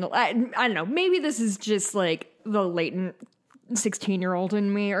all I don't know. Maybe this is just like the latent 16-year-old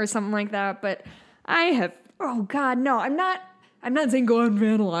in me or something like that, but I have... Oh, God, no. I'm not saying go out and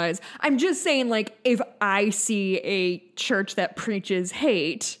vandalize. I'm just saying, like, if I see a church that preaches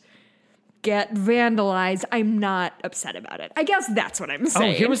hate get vandalized, I'm not upset about it. I guess that's what I'm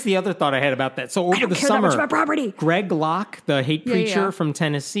saying. Oh, here was the other thought I had about that. So over the care summer, that much about property. Greg Locke, the hate preacher from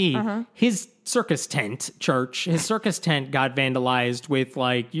Tennessee, his circus tent got vandalized with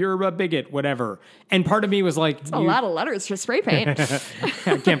like, you're a bigot, whatever. And part of me was like... That's a lot of letters for spray paint.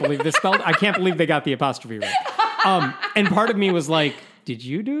 I can't believe this spelled. I can't believe they got the apostrophe right. And part of me was like, did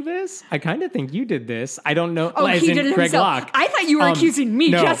you do this? I kind of think you did this. I don't know. Oh, he did it Greg himself. Locke. I thought you were accusing me,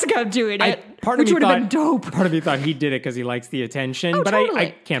 no. Jessica, of doing it, which would have been dope. Part of me thought he did it because he likes the attention, but totally.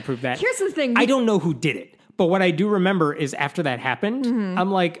 I can't prove that. Here's the thing. I don't know who did it, but what I do remember is after that happened, I'm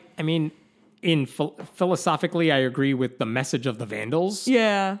like, I mean, philosophically, I agree with the message of the Vandals.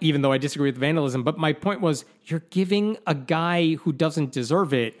 Yeah. Even though I disagree with vandalism. But my point was, you're giving a guy who doesn't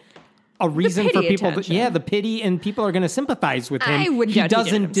deserve it a reason for people the pity, and people are going to sympathize with him. He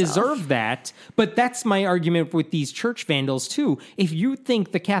doesn't deserve that. But that's my argument with these church vandals too. If you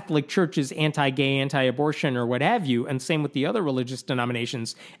think the Catholic Church is anti-gay, anti-abortion, or what have you, and same with the other religious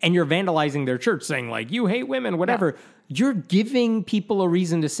denominations, and you're vandalizing their church saying like, you hate women, whatever, you're giving people a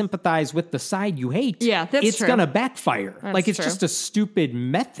reason to sympathize with the side you hate. Yeah, that's it's true. going to backfire. That's it's true. just a stupid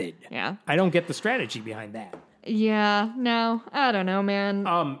method. Yeah. I don't get the strategy behind that. Yeah, no, I don't know,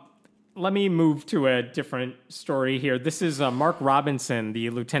 man. let me move to a different story here. This is Mark Robinson, the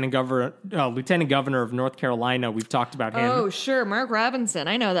lieutenant governor of North Carolina. We've talked about him. Oh, sure. Mark Robinson.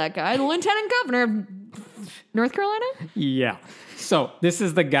 I know that guy. The lieutenant governor of North Carolina? Yeah. So this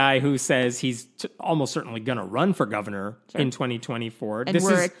is the guy who says he's almost certainly going to run for governor in 2024. And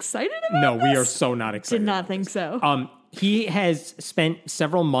we're excited about No, this? we are so not excited. Did not think so. He has spent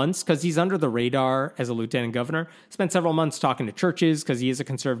several months, because he's under the radar as a lieutenant governor, spent several months talking to churches because he is a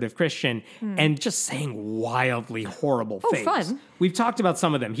conservative Christian and just saying wildly horrible things. Fun. We've talked about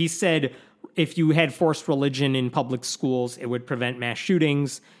some of them. He said if you had forced religion in public schools, it would prevent mass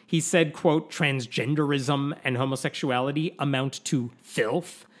shootings. He said, quote, transgenderism and homosexuality amount to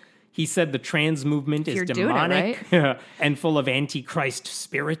filth. He said the trans movement is demonic and full of antichrist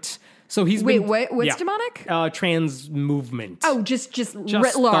spirit. So he's what's demonic? Trans movement. Oh, just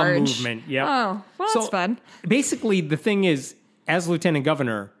writ large. The movement, yeah. Oh, well, that's fun. Basically, the thing is, as lieutenant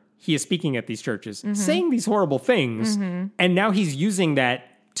governor, he is speaking at these churches, saying these horrible things, and now he's using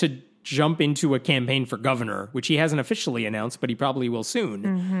that to jump into a campaign for governor, which he hasn't officially announced, but he probably will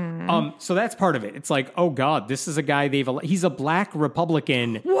soon. So that's part of it. It's like, oh God, this is a guy he's a black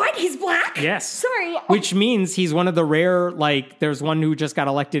Republican. What? He's black? Yes. Sorry. Which means he's one of the rare, like, there's one who just got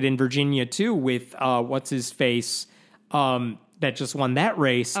elected in Virginia too with, what's his face, that just won that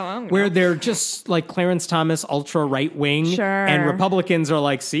race, where they're just like Clarence Thomas, ultra right wing, and Republicans are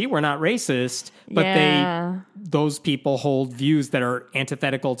like, see, we're not racist, but those people hold views that are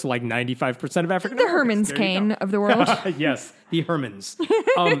antithetical to like 95% of African Americans. The Hermans Cain of the world. Yes, the Hermans.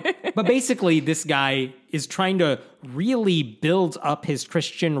 But basically, this guy is trying to really build up his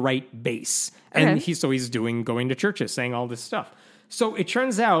Christian right base, and he's going to churches, saying all this stuff. So it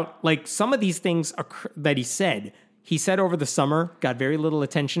turns out, like, some of these things that he said over the summer, got very little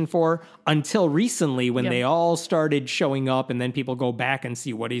attention for, until recently when they all started showing up, and then people go back and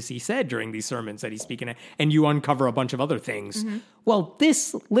see what is he said during these sermons that he's speaking at, and you uncover a bunch of other things. Well,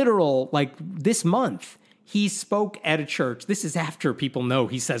 this month, he spoke at a church. This is after people know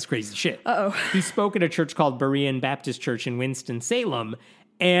he says crazy shit. He spoke at a church called Berean Baptist Church in Winston-Salem.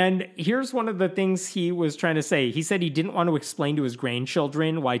 And here's one of the things he was trying to say. He said he didn't want to explain to his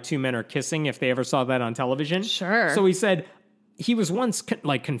grandchildren why two men are kissing if they ever saw that on television. Sure. So he said he was once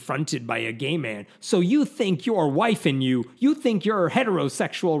confronted by a gay man. So you think your wife and you think your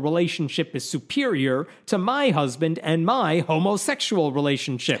heterosexual relationship is superior to my husband and my homosexual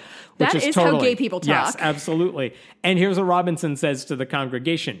relationship. That is how gay people talk. Yes, absolutely. And here's what Robinson says to the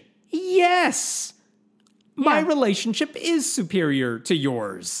congregation. Yes. My relationship is superior to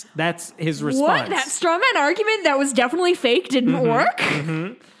yours. That's his response. What? That strawman argument that was definitely fake didn't work?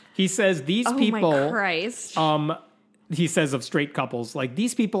 He says these people... Oh, my Christ. He says of straight couples, like,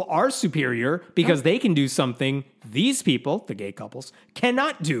 these people are superior because they can do something these people, the gay couples,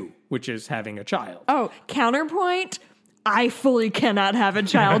 cannot do, which is having a child. Oh, counterpoint... I fully cannot have a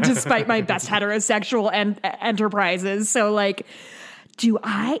child despite my best heterosexual enterprises. So, like...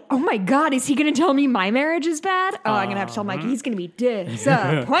 Oh my God, is he going to tell me my marriage is bad? Oh, I'm going to have to tell Mike he's going to be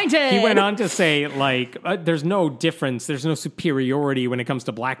disappointed. He went on to say, like, there's no difference. There's no superiority when it comes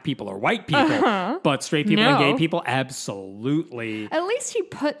to black people or white people. But straight people and gay people, absolutely. At least he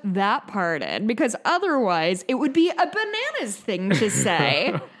put that part in, because otherwise it would be a bananas thing to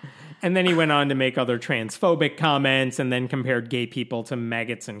say. And then he went on to make other transphobic comments and then compared gay people to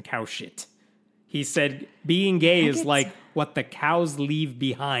maggots and cow shit. He said being gay is like what the cows leave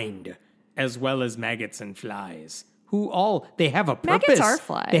behind, as well as maggots and flies, they have a purpose. Maggots are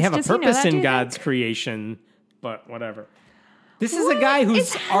flies. They have a purpose in God's creation, but whatever. This is a guy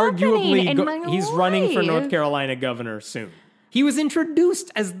who's arguably, he's running for North Carolina governor soon. He was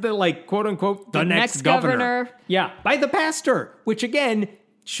introduced as the, like, quote unquote, the next governor. Yeah, by the pastor, which again,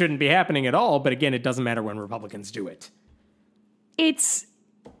 shouldn't be happening at all, but again, it doesn't matter when Republicans do it. It's,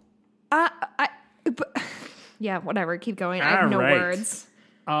 yeah, whatever. Keep going. I have no words.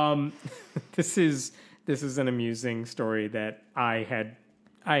 This is an amusing story that I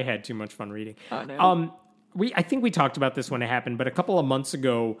had too much fun reading. Oh no. I think we talked about this when it happened, but a couple of months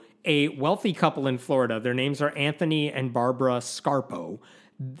ago, a wealthy couple in Florida, their names are Anthony and Barbara Scarpo.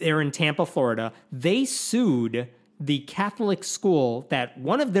 They're in Tampa, Florida. They sued the Catholic school that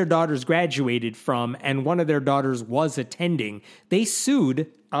one of their daughters graduated from and one of their daughters was attending. They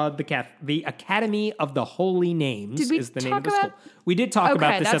sued the Academy of the Holy Names is the name of the school. We did talk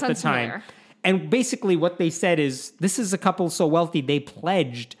about this at the time. Familiar. And basically what they said is, this is a couple so wealthy, they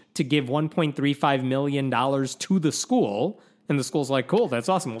pledged to give $1.35 million to the school. And the school's like, cool, that's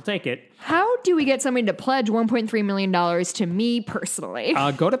awesome, we'll take it. How do we get somebody to pledge $1.3 million to me personally?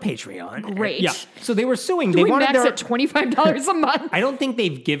 Go to Patreon. Great. Yeah. So they were suing. Do They we wanted max their. at $25 a month? I don't think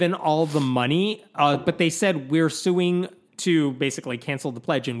they've given all the money, but they said we're suing to basically cancel the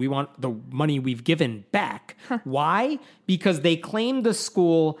pledge and we want the money we've given back. Why? Because they claimed the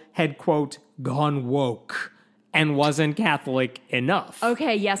school had, quote, gone woke and wasn't Catholic enough.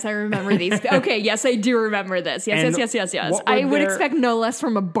 Okay, yes, I remember these. Okay, yes, I do remember this. Yes, And yes. what were I would their- expect no less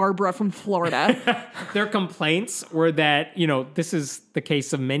from a Barbara from Florida. Their complaints were that, this is the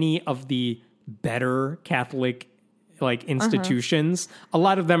case of many of the better Catholic institutions. A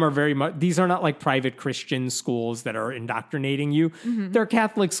lot of them are very much, these are not like private Christian schools that are indoctrinating you. They're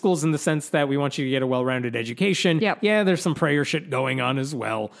Catholic schools in the sense that we want you to get a well-rounded education. Yep. Yeah, there's some prayer shit going on as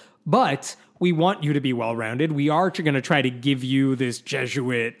well. But we want you to be well-rounded. We are going to try to give you this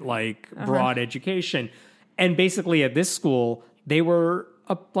Jesuit, broad education. And basically at this school, they were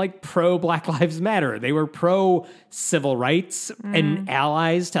pro Black Lives Matter. They were pro civil rights and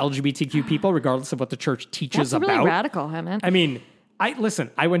allies to LGBTQ people, regardless of what the church teaches That's about. really radical, Hammond. I mean,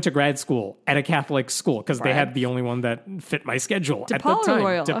 I went to grad school at a Catholic school because they had the only one that fit my schedule at the DePaul or time.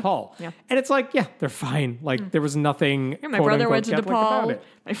 Loyola? DePaul. Yeah. And it's they're fine. There was nothing. Yeah, my brother went to Catholic about DePaul. it.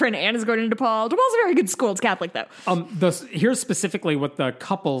 My friend Anna's going to DePaul. DePaul's a very good school. It's Catholic, though. Here's specifically what the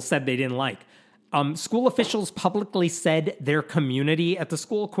couple said they didn't like. School officials publicly said their community at the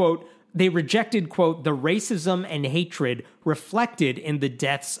school, quote, they rejected, quote, the racism and hatred reflected in the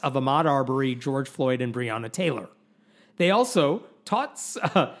deaths of Ahmaud Arbery, George Floyd, and Breonna Taylor. They also taught,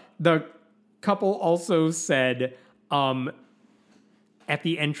 the couple also said at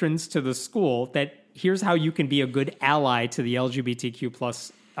the entrance to the school that here's how you can be a good ally to the LGBTQ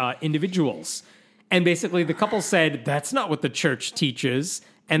plus individuals. And basically the couple said, that's not what the church teaches.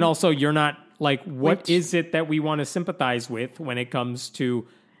 And also you're not what is it that we want to sympathize with when it comes to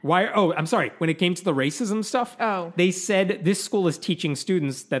when it came to the racism stuff, they said this school is teaching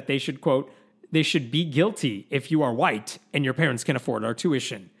students that they should, quote, they should be guilty if you are white and your parents can afford our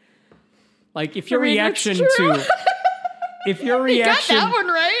tuition. If your reaction to, if your reaction, You got that one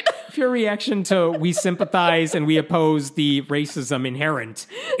right. if your reaction to we sympathize and we oppose the racism inherent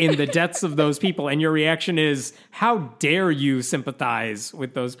in the deaths of those people, and your reaction is, how dare you sympathize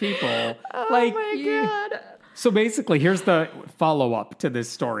with those people? Oh my God. So basically, here's the follow-up to this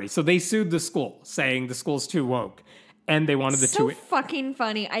story. So they sued the school, saying the school's too woke. And they wanted the So fucking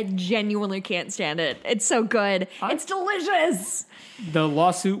funny. I genuinely can't stand it. It's so good. It's delicious. The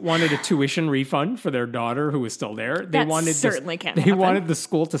lawsuit wanted a tuition refund for their daughter who was still there. They That certainly can't They happen. wanted the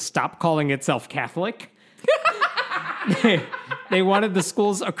school to stop calling itself Catholic. They wanted the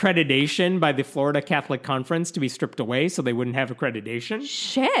school's accreditation by the Florida Catholic Conference to be stripped away so they wouldn't have accreditation.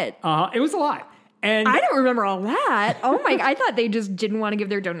 Shit. It was a lot. And I don't remember all that. Oh my, I thought they just didn't want to give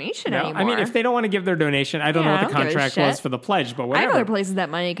their donation anymore. I mean, if they don't want to give their donation, I don't know Yeah, what I the don't give a contract shit. was for the pledge, but I whatever. have other places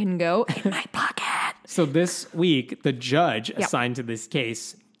that money can go. In my pocket. So this week, the judge assigned to this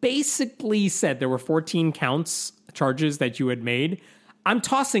case basically said there were 14 charges that you had made. I'm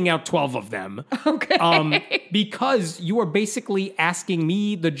tossing out 12 of them. Okay. Because you are basically asking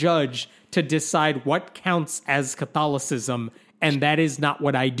me, the judge, to decide what counts as Catholicism, and that is not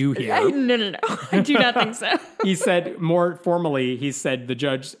what I do here. No. I do not think so. He said, more formally, the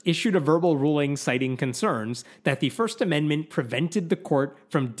judge issued a verbal ruling citing concerns that the First Amendment prevented the court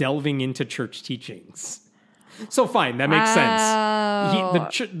from delving into church teachings. So fine, that makes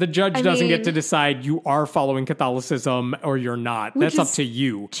sense. The judge doesn't get to decide you are following Catholicism or you're not. That's up to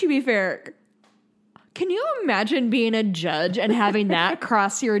you. To be fair, can you imagine being a judge and having that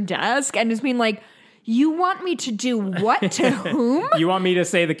cross your desk and just being like, you want me to do what to whom? You want me to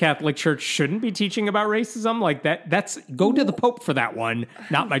say the Catholic Church shouldn't be teaching about racism? That's go to the Pope for that one,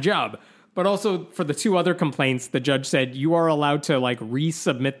 not my job. But also for the two other complaints, the judge said you are allowed to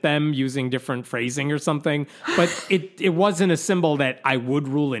resubmit them using different phrasing or something. But it wasn't a symbol that I would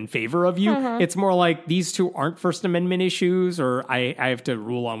rule in favor of you. It's more like these two aren't First Amendment issues, or I have to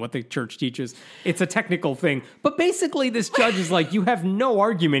rule on what the church teaches. It's a technical thing. But basically this judge is like, you have no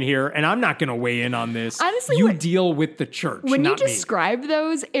argument here, and I'm not going to weigh in on this. Honestly, you deal with the church, when not you me. describe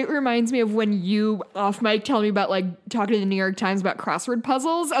those, it reminds me of when you off mic tell me about talking to the New York Times about crossword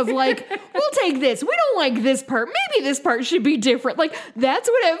puzzles of we'll take this. We don't like this part. Maybe this part should be different. That's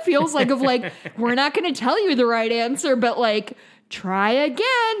what it feels like of we're not going to tell you the right answer, but try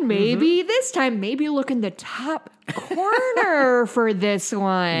again. Maybe this time, maybe look in the top corner for this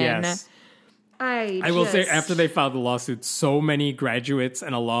one. Yes. I will say, after they filed the lawsuit, so many graduates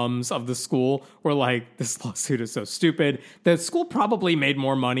and alums of the school were like, this lawsuit is so stupid. The school probably made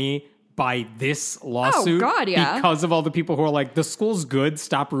more money by this lawsuit. God, yeah. Because of all the people who are like, the school's good,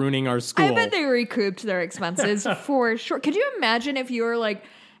 stop ruining our school. I bet they recouped their expenses for sure. Could you imagine if you were like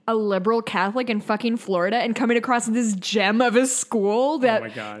a liberal Catholic in fucking Florida and coming across this gem of a school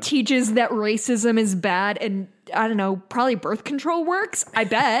that teaches that racism is bad and, I don't know, probably birth control works? I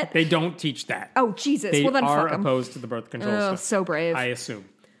bet. They don't teach that. Oh, Jesus. They well, then are fuck 'em. opposed to the birth control stuff. So brave. I assume.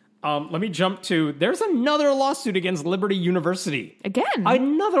 Let me jump to, there's another lawsuit against Liberty University. Again?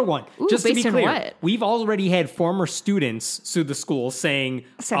 Another one. Ooh, just to be based on clear, what? we've already had former students sue the school saying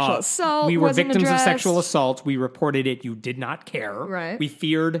Sexual assault we were wasn't victims addressed. of sexual assault. We reported it. You did not care. Right. We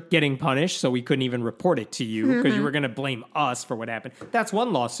feared getting punished, so we couldn't even report it to you because you were going to blame us for what happened. That's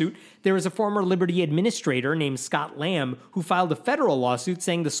one lawsuit. There was a former Liberty administrator named Scott Lamb who filed a federal lawsuit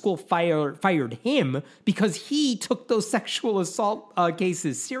saying the school fired him because he took those sexual assault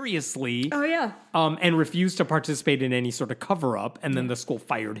cases seriously. Oh, yeah. And refused to participate in any sort of cover-up, and then the school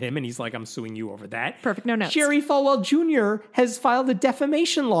fired him, and he's like, I'm suing you over that. Perfect, no notes. Jerry Falwell Jr. has filed a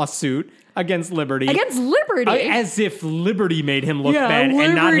defamation lawsuit against Liberty. Against Liberty? As if Liberty made him look bad, Liberty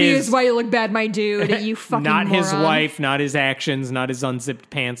and not his... is why you look bad, my dude, you fucking Not moron. his wife, not his actions, not his unzipped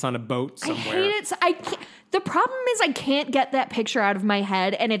pants on a boat somewhere. I hate it. I can't, the problem is I can't get that picture out of my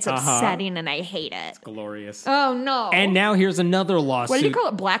head, and it's upsetting, and I hate it. Glorious. Oh, no. And now here's another lawsuit. What did you call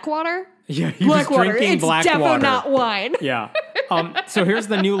it? Blackwater? Yeah, he was drinking black It's water. defo not wine. Yeah. So here's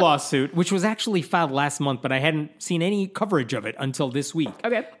the new lawsuit, which was actually filed last month, but I hadn't seen any coverage of it until this week.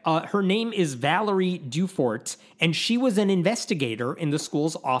 Okay. Her name is Valerie Dufort, and she was an investigator in the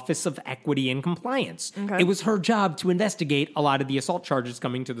school's Office of Equity and Compliance. Okay. It was her job to investigate a lot of the assault charges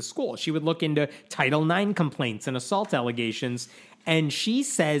coming to the school. She would look into Title IX complaints and assault allegations, and she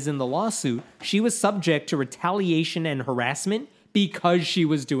says in the lawsuit she was subject to retaliation and harassment because she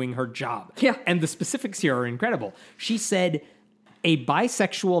was doing her job. Yeah. And the specifics here are incredible. She said a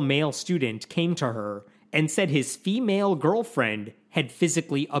bisexual male student came to her and said his female girlfriend had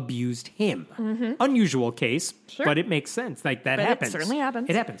physically abused him. Unusual case, but it makes sense. Like, that happens. It certainly happens.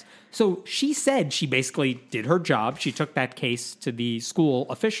 It happens. So she said she basically did her job. She took that case to the school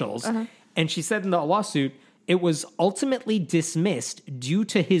officials. And she said in the lawsuit, it was ultimately dismissed due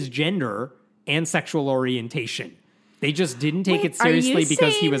to his gender and sexual orientation. They just didn't take it seriously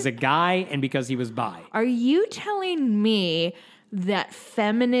because he was a guy and because he was bi. Are you telling me that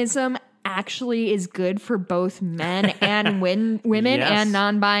feminism actually is good for both men and women Yes. and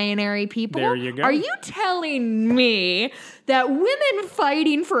non-binary people? There you go. Are you telling me that women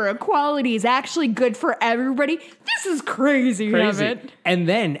fighting for equality is actually good for everybody? This is crazy. Evan. And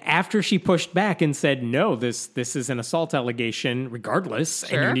then after she pushed back and said, no, this is an assault allegation regardless,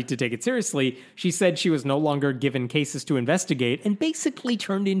 and you need to take it seriously, she said she was no longer given cases to investigate and basically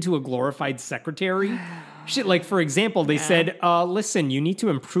turned into a glorified secretary. Like, for example, they said, listen, you need to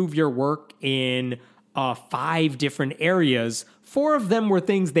improve your work in 5 different areas. 4 of them were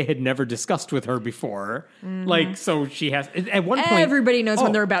things they had never discussed with her before. Like, so she has, at one point... Everybody knows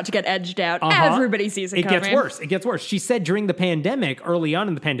when they're about to get edged out. Everybody sees it coming. It gets worse. It gets worse. She said during the pandemic, early on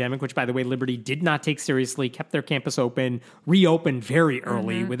in the pandemic, which, by the way, Liberty did not take seriously, kept their campus open, reopened very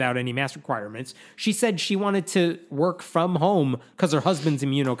early without any mask requirements. She said she wanted to work from home because her husband's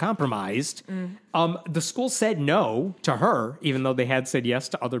immunocompromised. The school said no to her, even though they had said yes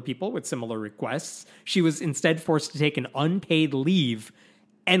to other people with similar requests. She was instead forced to take an unpaid leave.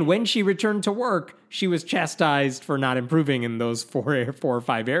 And when she returned to work, she was chastised for not improving in those 4 or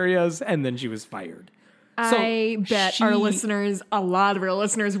 5 areas, and then she was fired. I bet a lot of our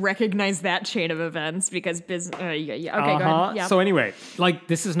listeners recognize that chain of events because business. Okay, go ahead. Yeah. So anyway, like,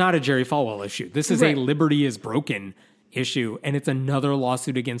 this is not a Jerry Falwell issue. This is a Liberty is broken issue, and it's another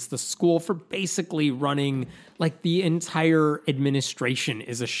lawsuit against the school for basically running, like, the entire administration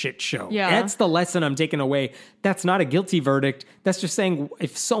is a shit show. Yeah. That's the lesson I'm taking away. That's not a guilty verdict. That's just saying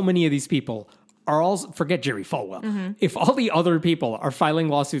if so many of these people are all, forget Jerry Falwell, if all the other people are filing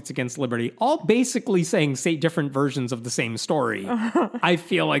lawsuits against Liberty, all basically saying say different versions of the same story, I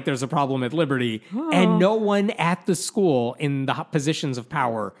feel like there's a problem at Liberty. And no one at the school in the positions of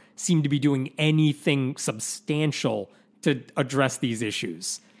power seem to be doing anything substantial to address these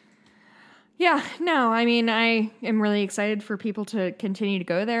issues. Yeah, no, I mean, I am really excited for people to continue to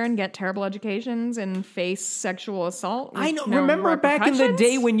go there and get terrible educations and face sexual assault. I know. No Remember back in the repercussions?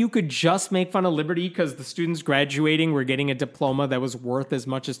 day when you could just make fun of Liberty because the students graduating were getting a diploma that was worth as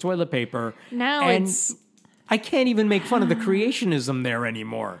much as toilet paper. Now it's... I can't even make fun of the creationism there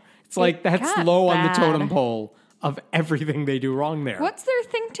anymore. It's like that's got low on the bad. totem pole of everything they do wrong there. What's their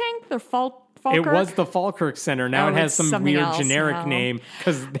think tank? Their Falkirk? It was the Falkirk Center. Now Oh, it has it's some something weird else generic now. name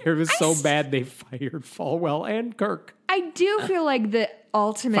because it was so bad they fired Falwell and Kirk. I do feel like the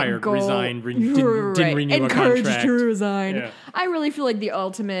ultimate Fired, goal... resigned, didn't renew a encouraged contract. to resign. Yeah. I really feel like the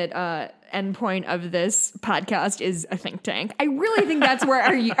ultimate endpoint of this podcast is a think tank. I really think that's where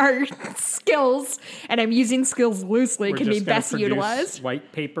our skills, and I'm using skills loosely, We're can be just gonna best produce utilized.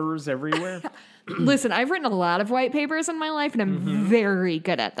 white papers everywhere. Listen, I've written a lot of white papers in my life, and I'm very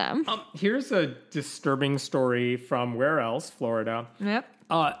good at them. Here's a disturbing story from where else? Florida. Yep.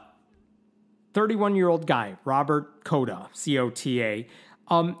 31-year-old guy, Robert Cota, C-O-T-A.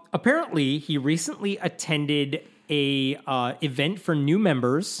 Apparently, he recently attended a event for new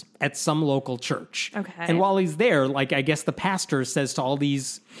members at some local church. Okay. And while he's there, like, I guess the pastor says to all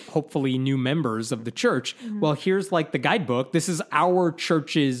these hopefully new members of the church, well, here's like the guidebook. This is our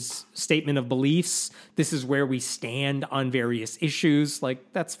church's statement of beliefs. This is where we stand on various issues.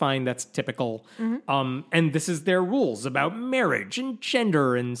 Like, that's fine. That's typical. And this is their rules about marriage and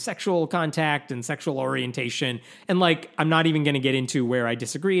gender and sexual contact and sexual orientation. And like, I'm not even going to get into where I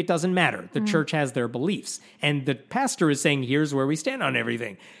disagree. It doesn't matter. The church has their beliefs. And the pastor is saying, here's where we stand on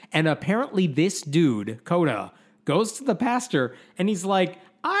everything. And apparently this dude, Coda, goes to the pastor and he's like,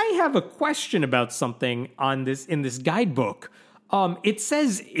 I have a question about something on this in this guidebook. It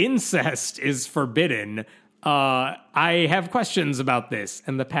says incest is forbidden. I have questions about this.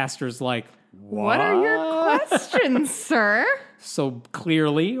 And the pastor's like, What are your questions, sir? So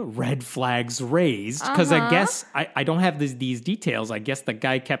clearly, red flags raised. Because I guess, I don't have these details. I guess the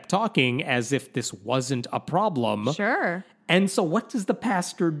guy kept talking as if this wasn't a problem. Sure. And so what does the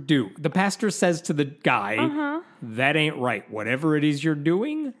pastor do? The pastor says to the guy, that ain't right. Whatever it is you're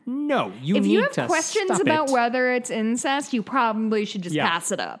doing, no, you If need you to have questions stop about it. whether it's incest, you probably should just Yeah.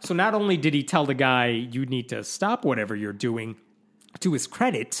 pass it up. So not only did he tell the guy, you need to stop whatever you're doing, to his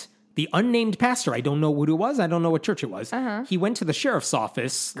credit, the unnamed pastor, I don't know who it was, I don't know what church it was, he went to the sheriff's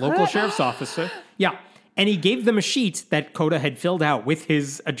office, local sheriff's officer, and he gave them a sheet that Coda had filled out with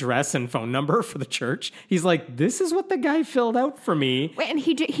his address and phone number for the church. He's like, this is what the guy filled out for me. Wait, and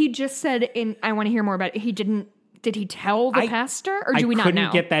he just said I want to hear more about it. He didn't. Did he tell the pastor, or do we not know? I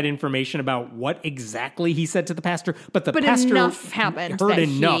couldn't get that information about what exactly he said to the pastor, but the But pastor enough happened heard that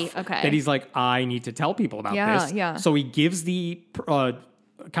enough okay. that he's like, I need to tell people about Yeah, this. yeah. So he gives the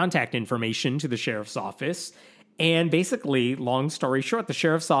contact information to the sheriff's office, and basically, long story short, the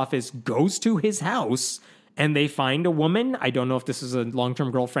sheriff's office goes to his house and they find a woman. I don't know if this is a long-term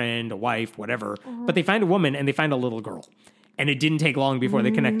girlfriend, a wife, whatever, but they find a woman and they find a little girl. And it didn't take long before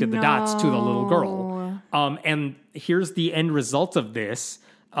they connected the dots to the little girl. And here's the end result of this.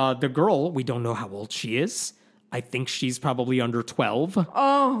 The girl, we don't know how old she is. I think she's probably under 12.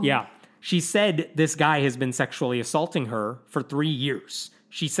 Oh. Yeah. She said this guy has been sexually assaulting her for 3 years.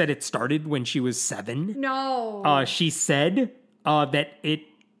 She said it started when she was 7. No. She said that it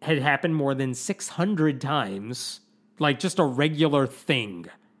had happened more than 600 times, like just a regular thing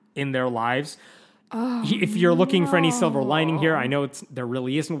in their lives. If you're looking for any silver lining here, I know there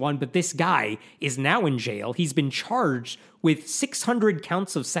really isn't one, but this guy is now in jail. He's been charged with 600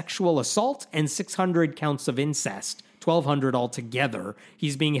 counts of sexual assault and 600 counts of incest, 1,200 altogether.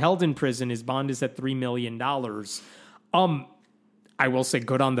 He's being held in prison. His bond is at $3 million. I will say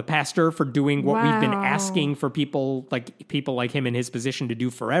good on the pastor for doing what we've been asking for people like him in his position to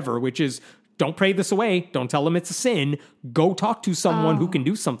do forever, which is don't pray this away. Don't tell him it's a sin. Go talk to someone who can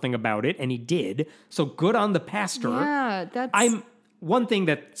do something about it. And he did. So good on the pastor. Yeah, that's... One thing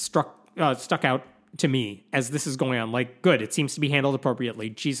that stuck out to me as this is going on, like, good, it seems to be handled appropriately.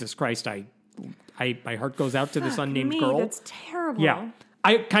 Jesus Christ, my heart goes out to this unnamed girl. That's terrible. Yeah.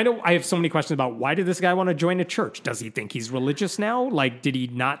 I have so many questions about why did this guy want to join a church? Does he think he's religious now? Like, did he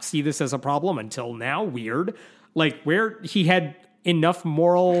not see this as a problem until now? Weird. Like, where he had enough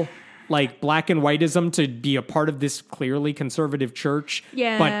moral, like, black and whiteism to be a part of this clearly conservative church,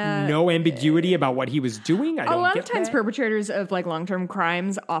 but no ambiguity about what he was doing? I don't get A lot of times that. perpetrators of, like, long-term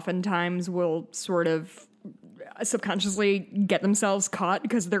crimes oftentimes will sort of subconsciously get themselves caught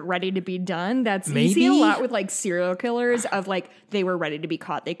because they're ready to be done. You see a lot with, like, serial killers of, like, they were ready to be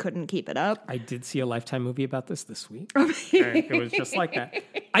caught. They couldn't keep it up. I did see a Lifetime movie about this week. It was just like that.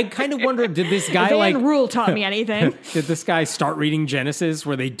 I kind of wonder, did this guy Van Rule taught me anything. did this guy start reading Genesis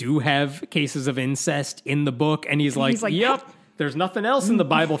where they do have cases of incest in the book? And he's like, yep, there's nothing else in the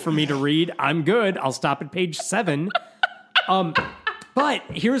Bible for me to read. I'm good. I'll stop at page 7. But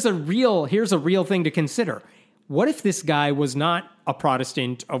here's a real thing to consider. What if this guy was not a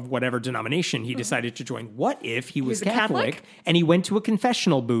Protestant of whatever denomination he decided to join? What if he was Catholic and he went to a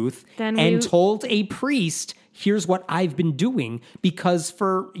confessional booth and told a priest, here's what I've been doing? Because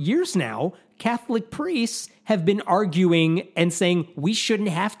for years now, Catholic priests have been arguing and saying we shouldn't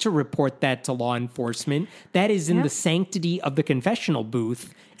have to report that to law enforcement. That is in the sanctity of the confessional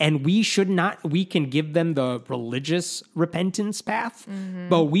booth, and we can give them the religious repentance path,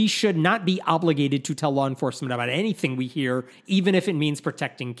 but we should not be obligated to tell law enforcement about anything we hear, even if it means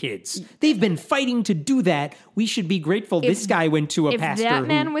protecting kids. They've been fighting to do that. We should be grateful this guy went to a pastor. If that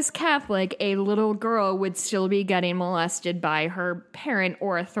man was Catholic, a little girl would still be getting molested by her parent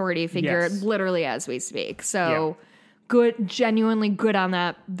or authority figure, literally as we speak. So good, genuinely good on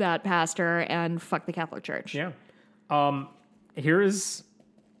that pastor, and fuck the Catholic Church. Yeah. Here is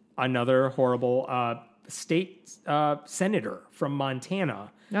another horrible state senator from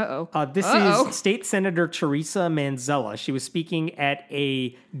Montana. This is State Senator Teresa Manzella. She was speaking at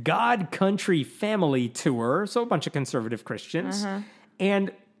a God Country Family tour, so a bunch of conservative Christians.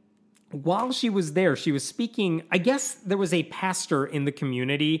 And while she was there, she was speaking. I guess there was a pastor in the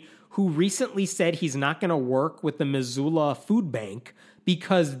community who recently said he's not going to work with the Missoula Food Bank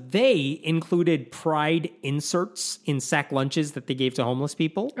because they included pride inserts in sack lunches that they gave to homeless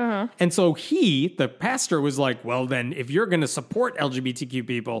people. And so the pastor, was like, well, then if you're going to support LGBTQ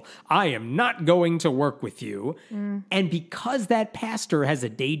people, I am not going to work with you. And because that pastor has a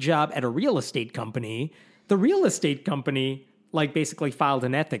day job at a real estate company, the real estate company basically filed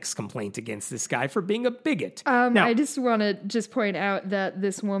an ethics complaint against this guy for being a bigot. Now, I just want to point out that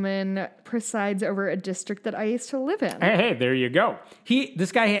this woman presides over a district that I used to live in. Hey, there you go.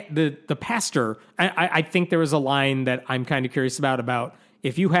 This guy, the pastor, I think there was a line that I'm kind of curious about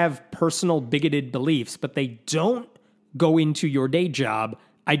if you have personal bigoted beliefs, but they don't go into your day job,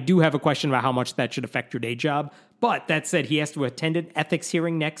 I do have a question about how much that should affect your day job. But that said, he has to attend an ethics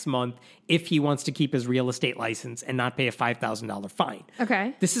hearing next month if he wants to keep his real estate license and not pay a $5,000 fine.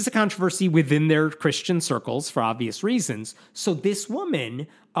 Okay. This is a controversy within their Christian circles for obvious reasons. So this woman,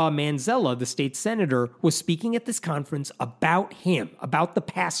 Manzella, the state senator, was speaking at this conference about him, about the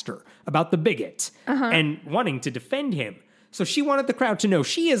pastor, about the bigot, and wanting to defend him. So she wanted the crowd to know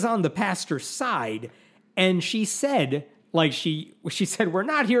she is on the pastor's side, and she said, she said, we're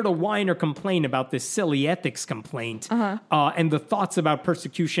not here to whine or complain about this silly ethics complaint and the thoughts about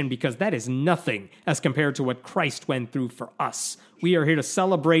persecution, because that is nothing as compared to what Christ went through for us. We are here to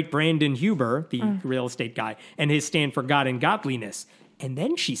celebrate Brandon Huber, the real estate guy, and his stand for God and godliness. And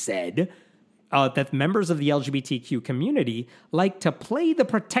then she said that members of the LGBTQ community like to play the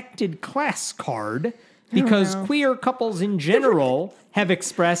protected class card because queer couples in general have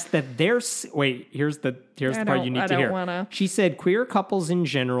expressed that they're... Wait, here's the part you need to hear. She said queer couples in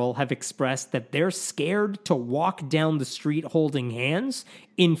general have expressed that they're scared to walk down the street holding hands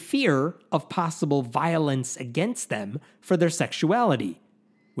in fear of possible violence against them for their sexuality,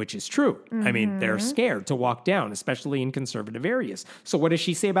 which is true. I mean, they're scared to walk down, especially in conservative areas. So what does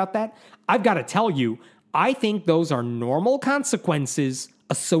she say about that? I've got to tell you, I think those are normal consequences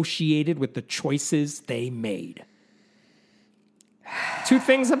associated with the choices they made. Two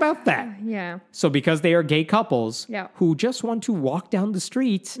things about that. Yeah. So because they are gay couples who just want to walk down the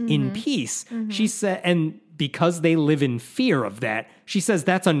street in peace, she said, and because they live in fear of that, she says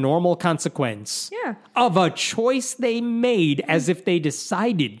that's a normal consequence of a choice they made as if they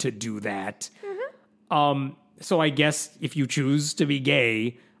decided to do that. So I guess if you choose to be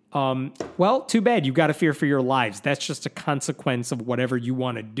gay, well, too bad. You got to fear for your lives. That's just a consequence of whatever you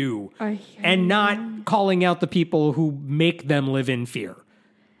want to do, and not calling out the people who make them live in fear.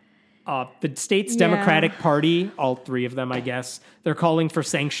 The state's Democratic Party, all three of them, I guess, they're calling for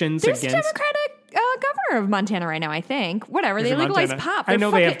sanctions against... Democratic governor of Montana right now, I think. Whatever, they legalized pot. I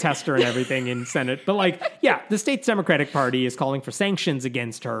know they have Tester and everything in Senate, but the state's Democratic Party is calling for sanctions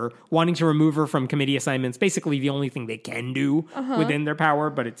against her, wanting to remove her from committee assignments, basically the only thing they can do within their power,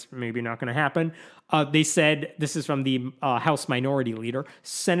 but it's maybe not going to happen. They said, this is from the House Minority Leader,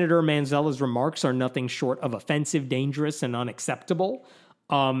 Senator Manzella's remarks are nothing short of offensive, dangerous, and unacceptable.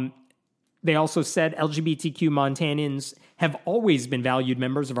 They also said LGBTQ Montanans have always been valued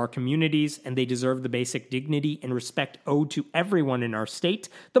members of our communities, and they deserve the basic dignity and respect owed to everyone in our state,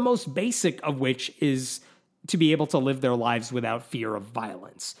 the most basic of which is to be able to live their lives without fear of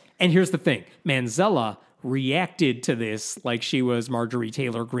violence. And here's the thing. Manzella reacted to this like she was Marjorie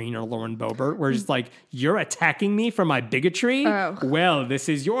Taylor Greene or Lauren Boebert, where it's like, you're attacking me for my bigotry? Well, this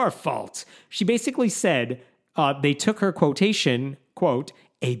is your fault. She basically said they took her quotation, quote,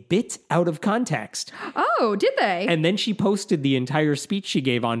 a bit out of context. Oh, did they? And then she posted the entire speech she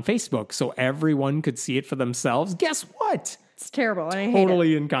gave on Facebook so everyone could see it for themselves. Guess what? It's terrible. And I hate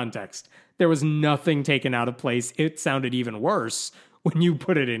totally in context. There was nothing taken out of place. It sounded even worse when you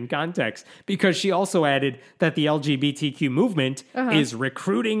put it in context, because she also added that the LGBTQ movement is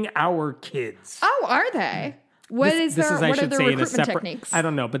recruiting our kids. Oh, are they? What are their recruitment techniques? I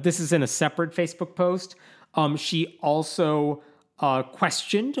don't know, but this is in a separate Facebook post. She also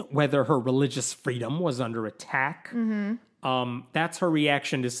questioned whether her religious freedom was under attack. That's her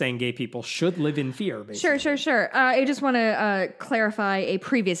reaction to saying gay people should live in fear, basically. Sure. I just want to clarify a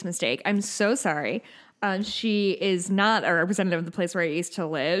previous mistake. I'm so sorry. She is not a representative of the place where I used to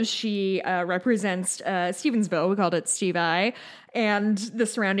live. She represents Stevensville. We called it Steve I. And the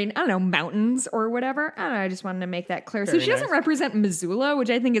surrounding, mountains or whatever. I just wanted to make that clear. Very so she doesn't represent Missoula, which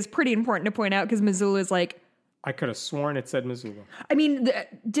I think is pretty important to point out because Missoula is like... I could have sworn it said Missoula. I mean, the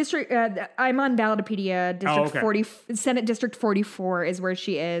district. I'm on Ballotopedia. District 40, Senate District 44 is where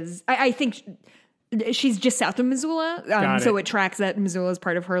she is. I think she's just south of Missoula, so it tracks that Missoula is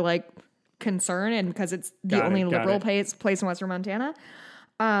part of her concern, and because it's the only liberal place in Western Montana.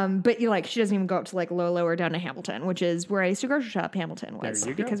 But she doesn't even go up to Lolo or down to Hamilton, which is where I used to grocery shop. Hamilton was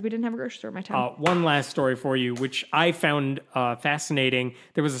because we didn't have a grocery store in my town. One last story for you, which I found fascinating.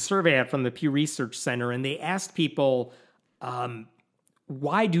 There was a survey out from the Pew Research Center, and they asked people,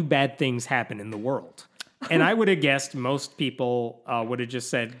 why do bad things happen in the world? And I would have guessed most people would have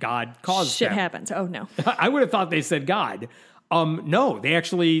just said God caused Shit them. happens. Oh, no. I would have thought they said God. No, they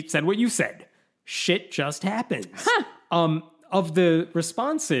actually said what you said. Shit just happens. Huh. Of the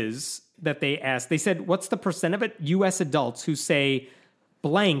responses that they asked, they said, what's the percent of it? U.S. adults who say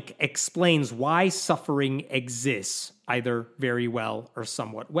blank explains why suffering exists, either very well or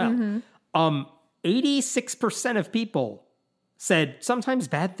somewhat well. 86% of people said sometimes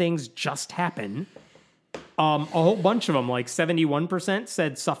bad things just happen. A whole bunch of them, 71%,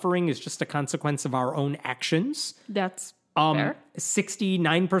 said suffering is just a consequence of our own actions. That's fair.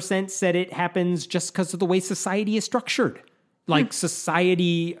 69% said it happens just because of the way society is structured.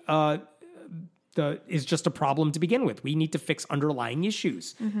 Society is just a problem to begin with. We need to fix underlying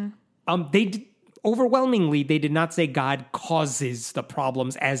issues. Overwhelmingly, they did not say God causes the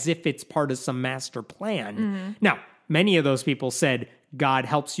problems as if it's part of some master plan. Now, many of those people said God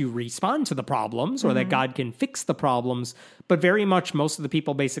helps you respond to the problems or that God can fix the problems. But very much most of the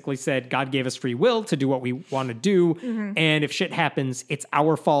people basically said God gave us free will to do what we want to do. And if shit happens, it's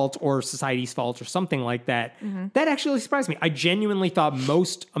our fault or society's fault or something like that. That actually surprised me. I genuinely thought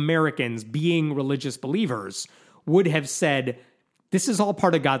most Americans, being religious believers, would have said, this is all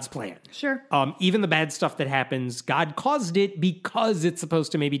part of God's plan. Sure. Even the bad stuff that happens, God caused it because it's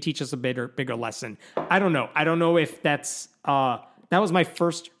supposed to maybe teach us a bigger lesson. I don't know. I don't know if that's... that was my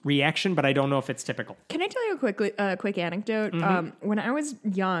first reaction, but I don't know if it's typical. Can I tell you a quick anecdote? When I was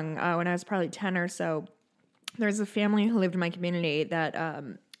young, when I was probably 10 or so, there was a family who lived in my community that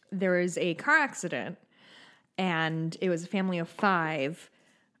there was a car accident, and it was a family of 5,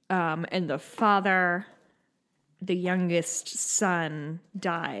 and the father, the youngest son,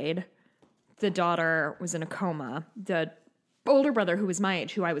 died. The daughter was in a coma. The older brother, who was my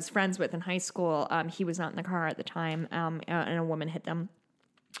age, who I was friends with in high school, he was not in the car at the time, and a woman hit them.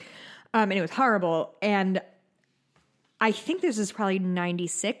 And it was horrible. And I think this is probably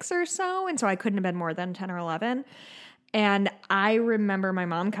 96 or so, and so I couldn't have been more than 10 or 11. And I remember my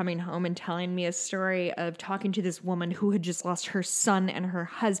mom coming home and telling me a story of talking to this woman who had just lost her son and her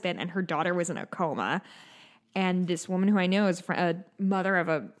husband, and her daughter was in a coma. And this woman who I know is a mother of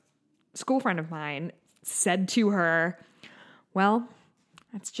a school friend of mine said to her, well,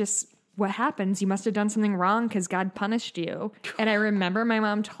 that's just what happens. You must have done something wrong because God punished you. And I remember my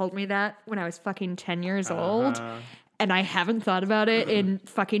mom told me that when I was fucking 10 years old. And I haven't thought about it in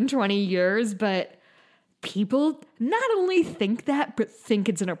fucking 20 years. But people not only think that, but think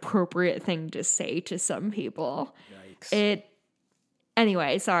it's an appropriate thing to say to some people. Yikes.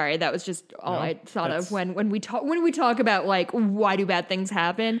 Anyway, sorry, that was just all I thought of when we talk about why do bad things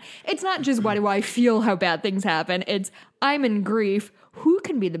happen. It's not just why do I feel how bad things happen. It's I'm in grief. Who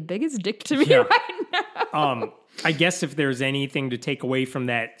can be the biggest dick to me right now? I guess if there's anything to take away from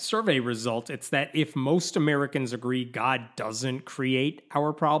that survey result, it's that if most Americans agree God doesn't create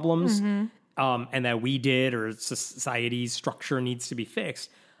our problems, and that we did or society's structure needs to be fixed,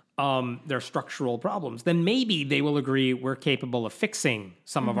 their structural problems, then maybe they will agree we're capable of fixing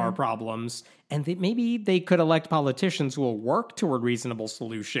some of our problems, and maybe they could elect politicians who will work toward reasonable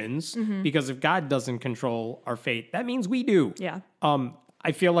solutions, because if God doesn't control our fate, that means we do. Yeah.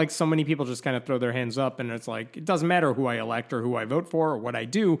 I feel like so many people just kind of throw their hands up, and it's like, it doesn't matter who I elect or who I vote for or what I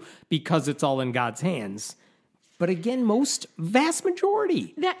do, because it's all in God's hands. But again, vast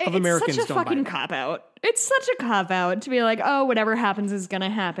majority of Americans don't buy it. It's such a fucking cop-out. It's such a cop-out to be like, oh, whatever happens is going to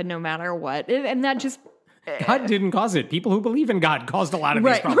happen no matter what. And that just God didn't cause it. People who believe in God caused a lot of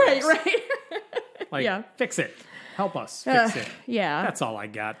these problems. Like, Yeah. fix it. Help us fix it. Yeah. That's all I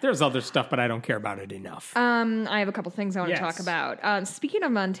got. There's other stuff, but I don't care about it enough. I have a couple things I want to talk about. Speaking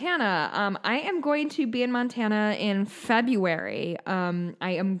of Montana, I am going to be in Montana in February. I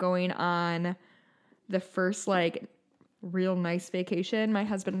am going on the first real nice vacation my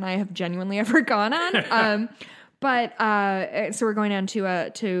husband and I have genuinely ever gone on. So we're going down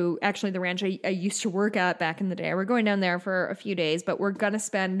to actually the ranch I used to work at back in the day. We're going down there for a few days, but we're going to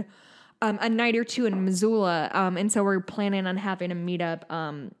spend a night or two in Missoula. And so we're planning on having a meetup.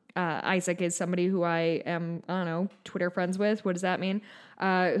 Isaac is somebody who I am, I don't know, Twitter friends with. What does that mean?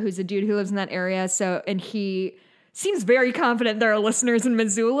 Who's a dude who lives in that area. And he seems very confident there are listeners in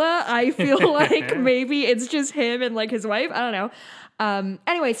Missoula. I feel like maybe it's just him and his wife. I don't know.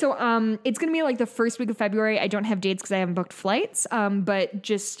 Anyway, so it's going to be the first week of February. I don't have dates because I haven't booked flights. But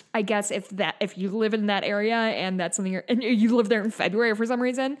just, I guess if you live in that area and that's something and you live there in February for some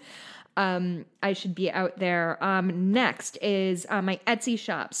reason, I should be out there. Next is my Etsy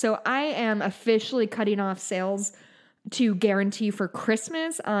shop. So I am officially cutting off sales to guarantee for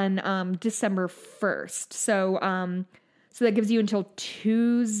Christmas on December 1st. So that gives you until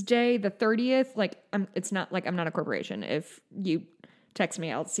Tuesday the 30th. It's not I'm not a corporation. If you text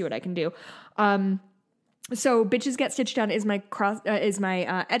me, I'll see what I can do. So Bitches Get Stitched On is my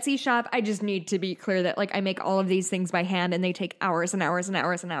Etsy shop. I just need to be clear that I make all of these things by hand and they take hours and hours and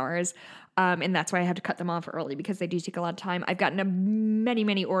hours and hours. And that's why I have to cut them off early because they do take a lot of time. I've gotten many,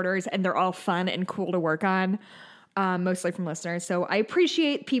 many orders and they're all fun and cool to work on, mostly from listeners. So I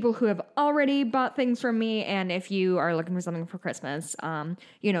appreciate people who have already bought things from me. And if you are looking for something for Christmas,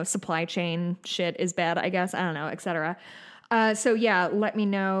 supply chain shit is bad, I guess. I don't know, etc. So yeah, let me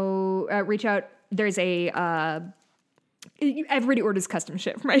know, reach out. There's everybody orders custom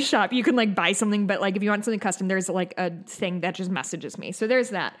shit from my shop. You can buy something, but if you want something custom, there's a thing that just messages me. So there's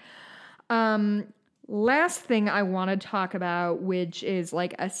that. Last thing I want to talk about, which is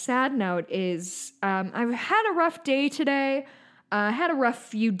a sad note, is I've had a rough day today. I had a rough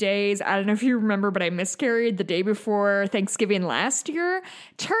few days. I don't know if you remember, but I miscarried the day before Thanksgiving last year.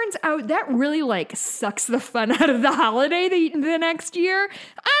 Turns out that really sucks the fun out of the holiday the next year.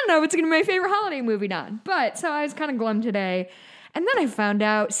 I don't know if it's going to be my favorite holiday moving on. But so I was kind of glum today. And then I found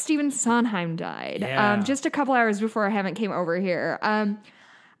out Stephen Sondheim died just a couple hours before I came over here.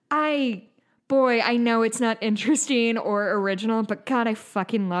 I know it's not interesting or original, but God, I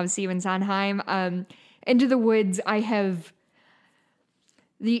fucking love Stephen Sondheim. Into the Woods, I have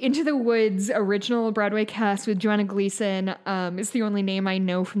the Into the Woods original Broadway cast with Joanna Gleason. Is the only name I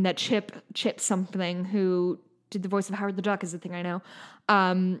know from that Chip something who did the voice of Howard the Duck is the thing I know.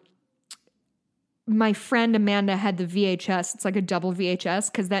 My friend Amanda had the VHS. It's a double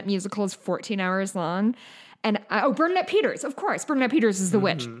VHS because that musical is 14 hours long. And Bernadette Peters, of course. Bernadette Peters is the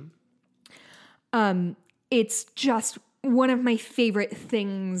witch. It's just one of my favorite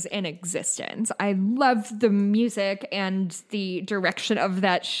things in existence. I love the music and the direction of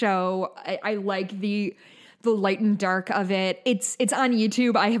that show. I like the light and dark of it. It's on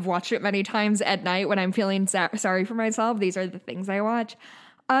YouTube. I have watched it many times at night when I'm feeling sorry for myself. These are the things I watch.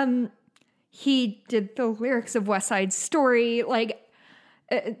 He did the lyrics of West Side Story.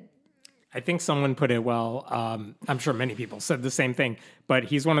 I think someone put it well. I'm sure many people said the same thing, but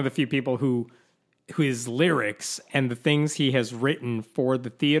he's one of the few people who his lyrics and the things he has written for the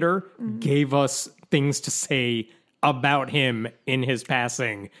theater gave us things to say about him in his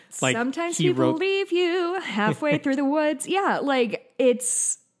passing. Sometimes people leave you halfway through the woods. Yeah,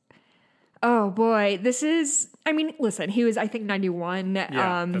 it's... Oh boy, this is... I mean, listen, he was, I think, 91. Yeah,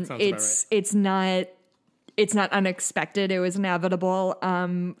 that sounds about right. It's not unexpected. It was inevitable.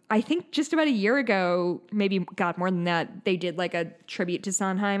 I think just about a year ago, maybe more than that, they did a tribute to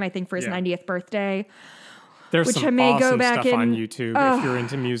Sondheim, I think for his 90th birthday. There's which some I may awesome go back stuff on YouTube if you're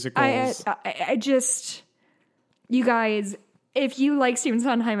into musicals. I just, you guys, if you like Stephen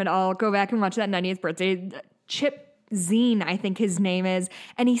Sondheim at all, go back and watch that 90th birthday. Chip Zine, I think his name is.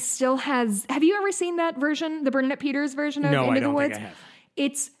 And he still has, have you ever seen that version, the Bernadette Peters version of Into the Woods? Think I have.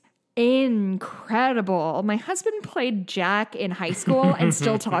 It's incredible. My husband played Jack in high school and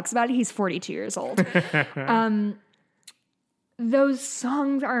still talks about it. He's 42 years old. Those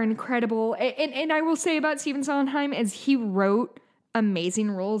songs are incredible. And I will say about Stephen Sondheim is he wrote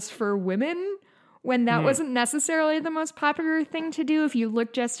Amazing Rules for Women when that wasn't necessarily the most popular thing to do. If you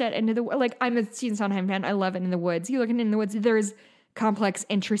look just at Into the... I'm a Stephen Sondheim fan. I love Into the Woods. You look at Into the Woods, there's complex,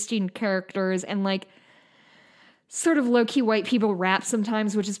 interesting characters and sort of low-key white people rap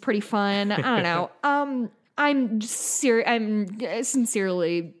sometimes, which is pretty fun. I don't know. I'm sincerely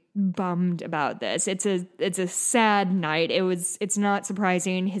bummed about this. It's a sad night. It's not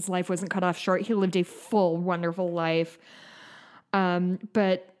surprising. His life wasn't cut off short. He lived a full, wonderful life.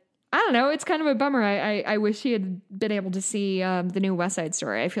 But I don't know. It's kind of a bummer. I wish he had been able to see the new West Side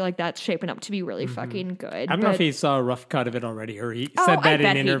Story. I feel like that's shaping up to be really fucking good. I don't know if he saw a rough cut of it already, or he said that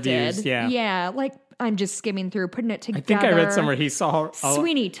in interviews. Yeah. Like, I'm just skimming through, putting it together. I think I read somewhere he saw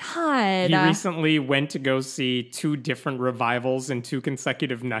Sweeney Todd. He recently went to go see 2 different revivals in 2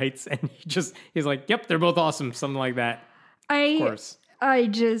 consecutive nights, and he's like, "Yep, they're both awesome." Something like that. Of course. I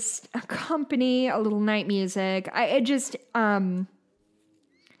just accompany a little night music.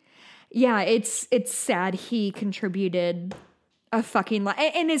 Yeah, it's sad he contributed a fucking lot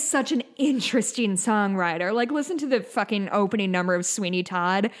and is such an interesting songwriter. Like, listen to the fucking opening number of Sweeney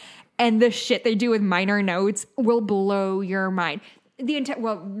Todd, and the shit they do with minor notes will blow your mind.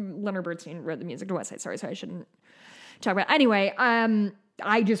 Leonard Bernstein wrote the music to West Side Story, so I shouldn't talk about it. Anyway,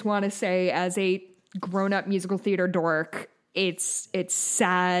 I just want to say, as a grown-up musical theater dork, it's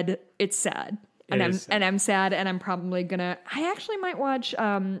sad. It's sad. And I'm sad, and I'm probably gonna. I actually might watch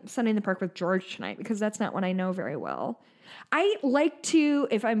Sunday in the Park with George tonight, because that's not one I know very well. I like to,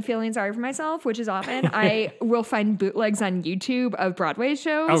 if I'm feeling sorry for myself, which is often, I will find bootlegs on YouTube of Broadway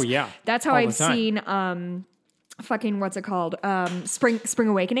shows. Oh yeah, that's how I've seen. Fucking what's it called? Spring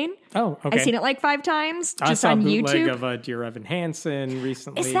Awakening. Oh, okay. I've seen it like 5 times just I saw on a bootleg YouTube. of Dear Evan Hansen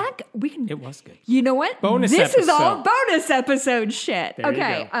recently. Is that It was good. You know what? Bonus this episode. Is all bonus episode shit. There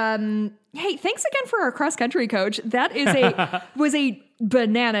okay. you go. Hey, thanks again for our cross country coach. That is was a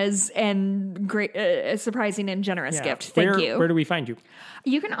bananas and great, surprising and generous gift. Thank you. Where do we find you?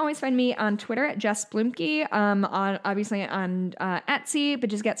 You can always find me on Twitter at Jess Blumke, obviously on Etsy, but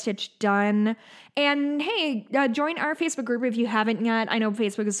just get Stitch Done. And hey, join our Facebook group if you haven't yet. I know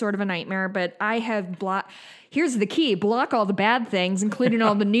Facebook is sort of a nightmare, but I have blocked. Here's the key: block all the bad things, including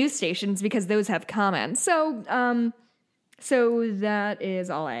all the news stations, because those have comments. So that is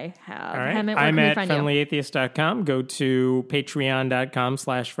all I have. All right. Hammett, I'm at friendlyatheist.com. Go to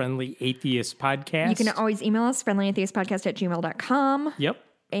patreon.com/friendlyatheistpodcast. You can always email us, friendlyatheistpodcast@gmail.com. Yep.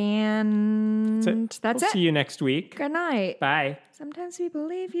 And that's it. See you next week. Good night. Bye. Sometimes people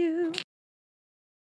leave you.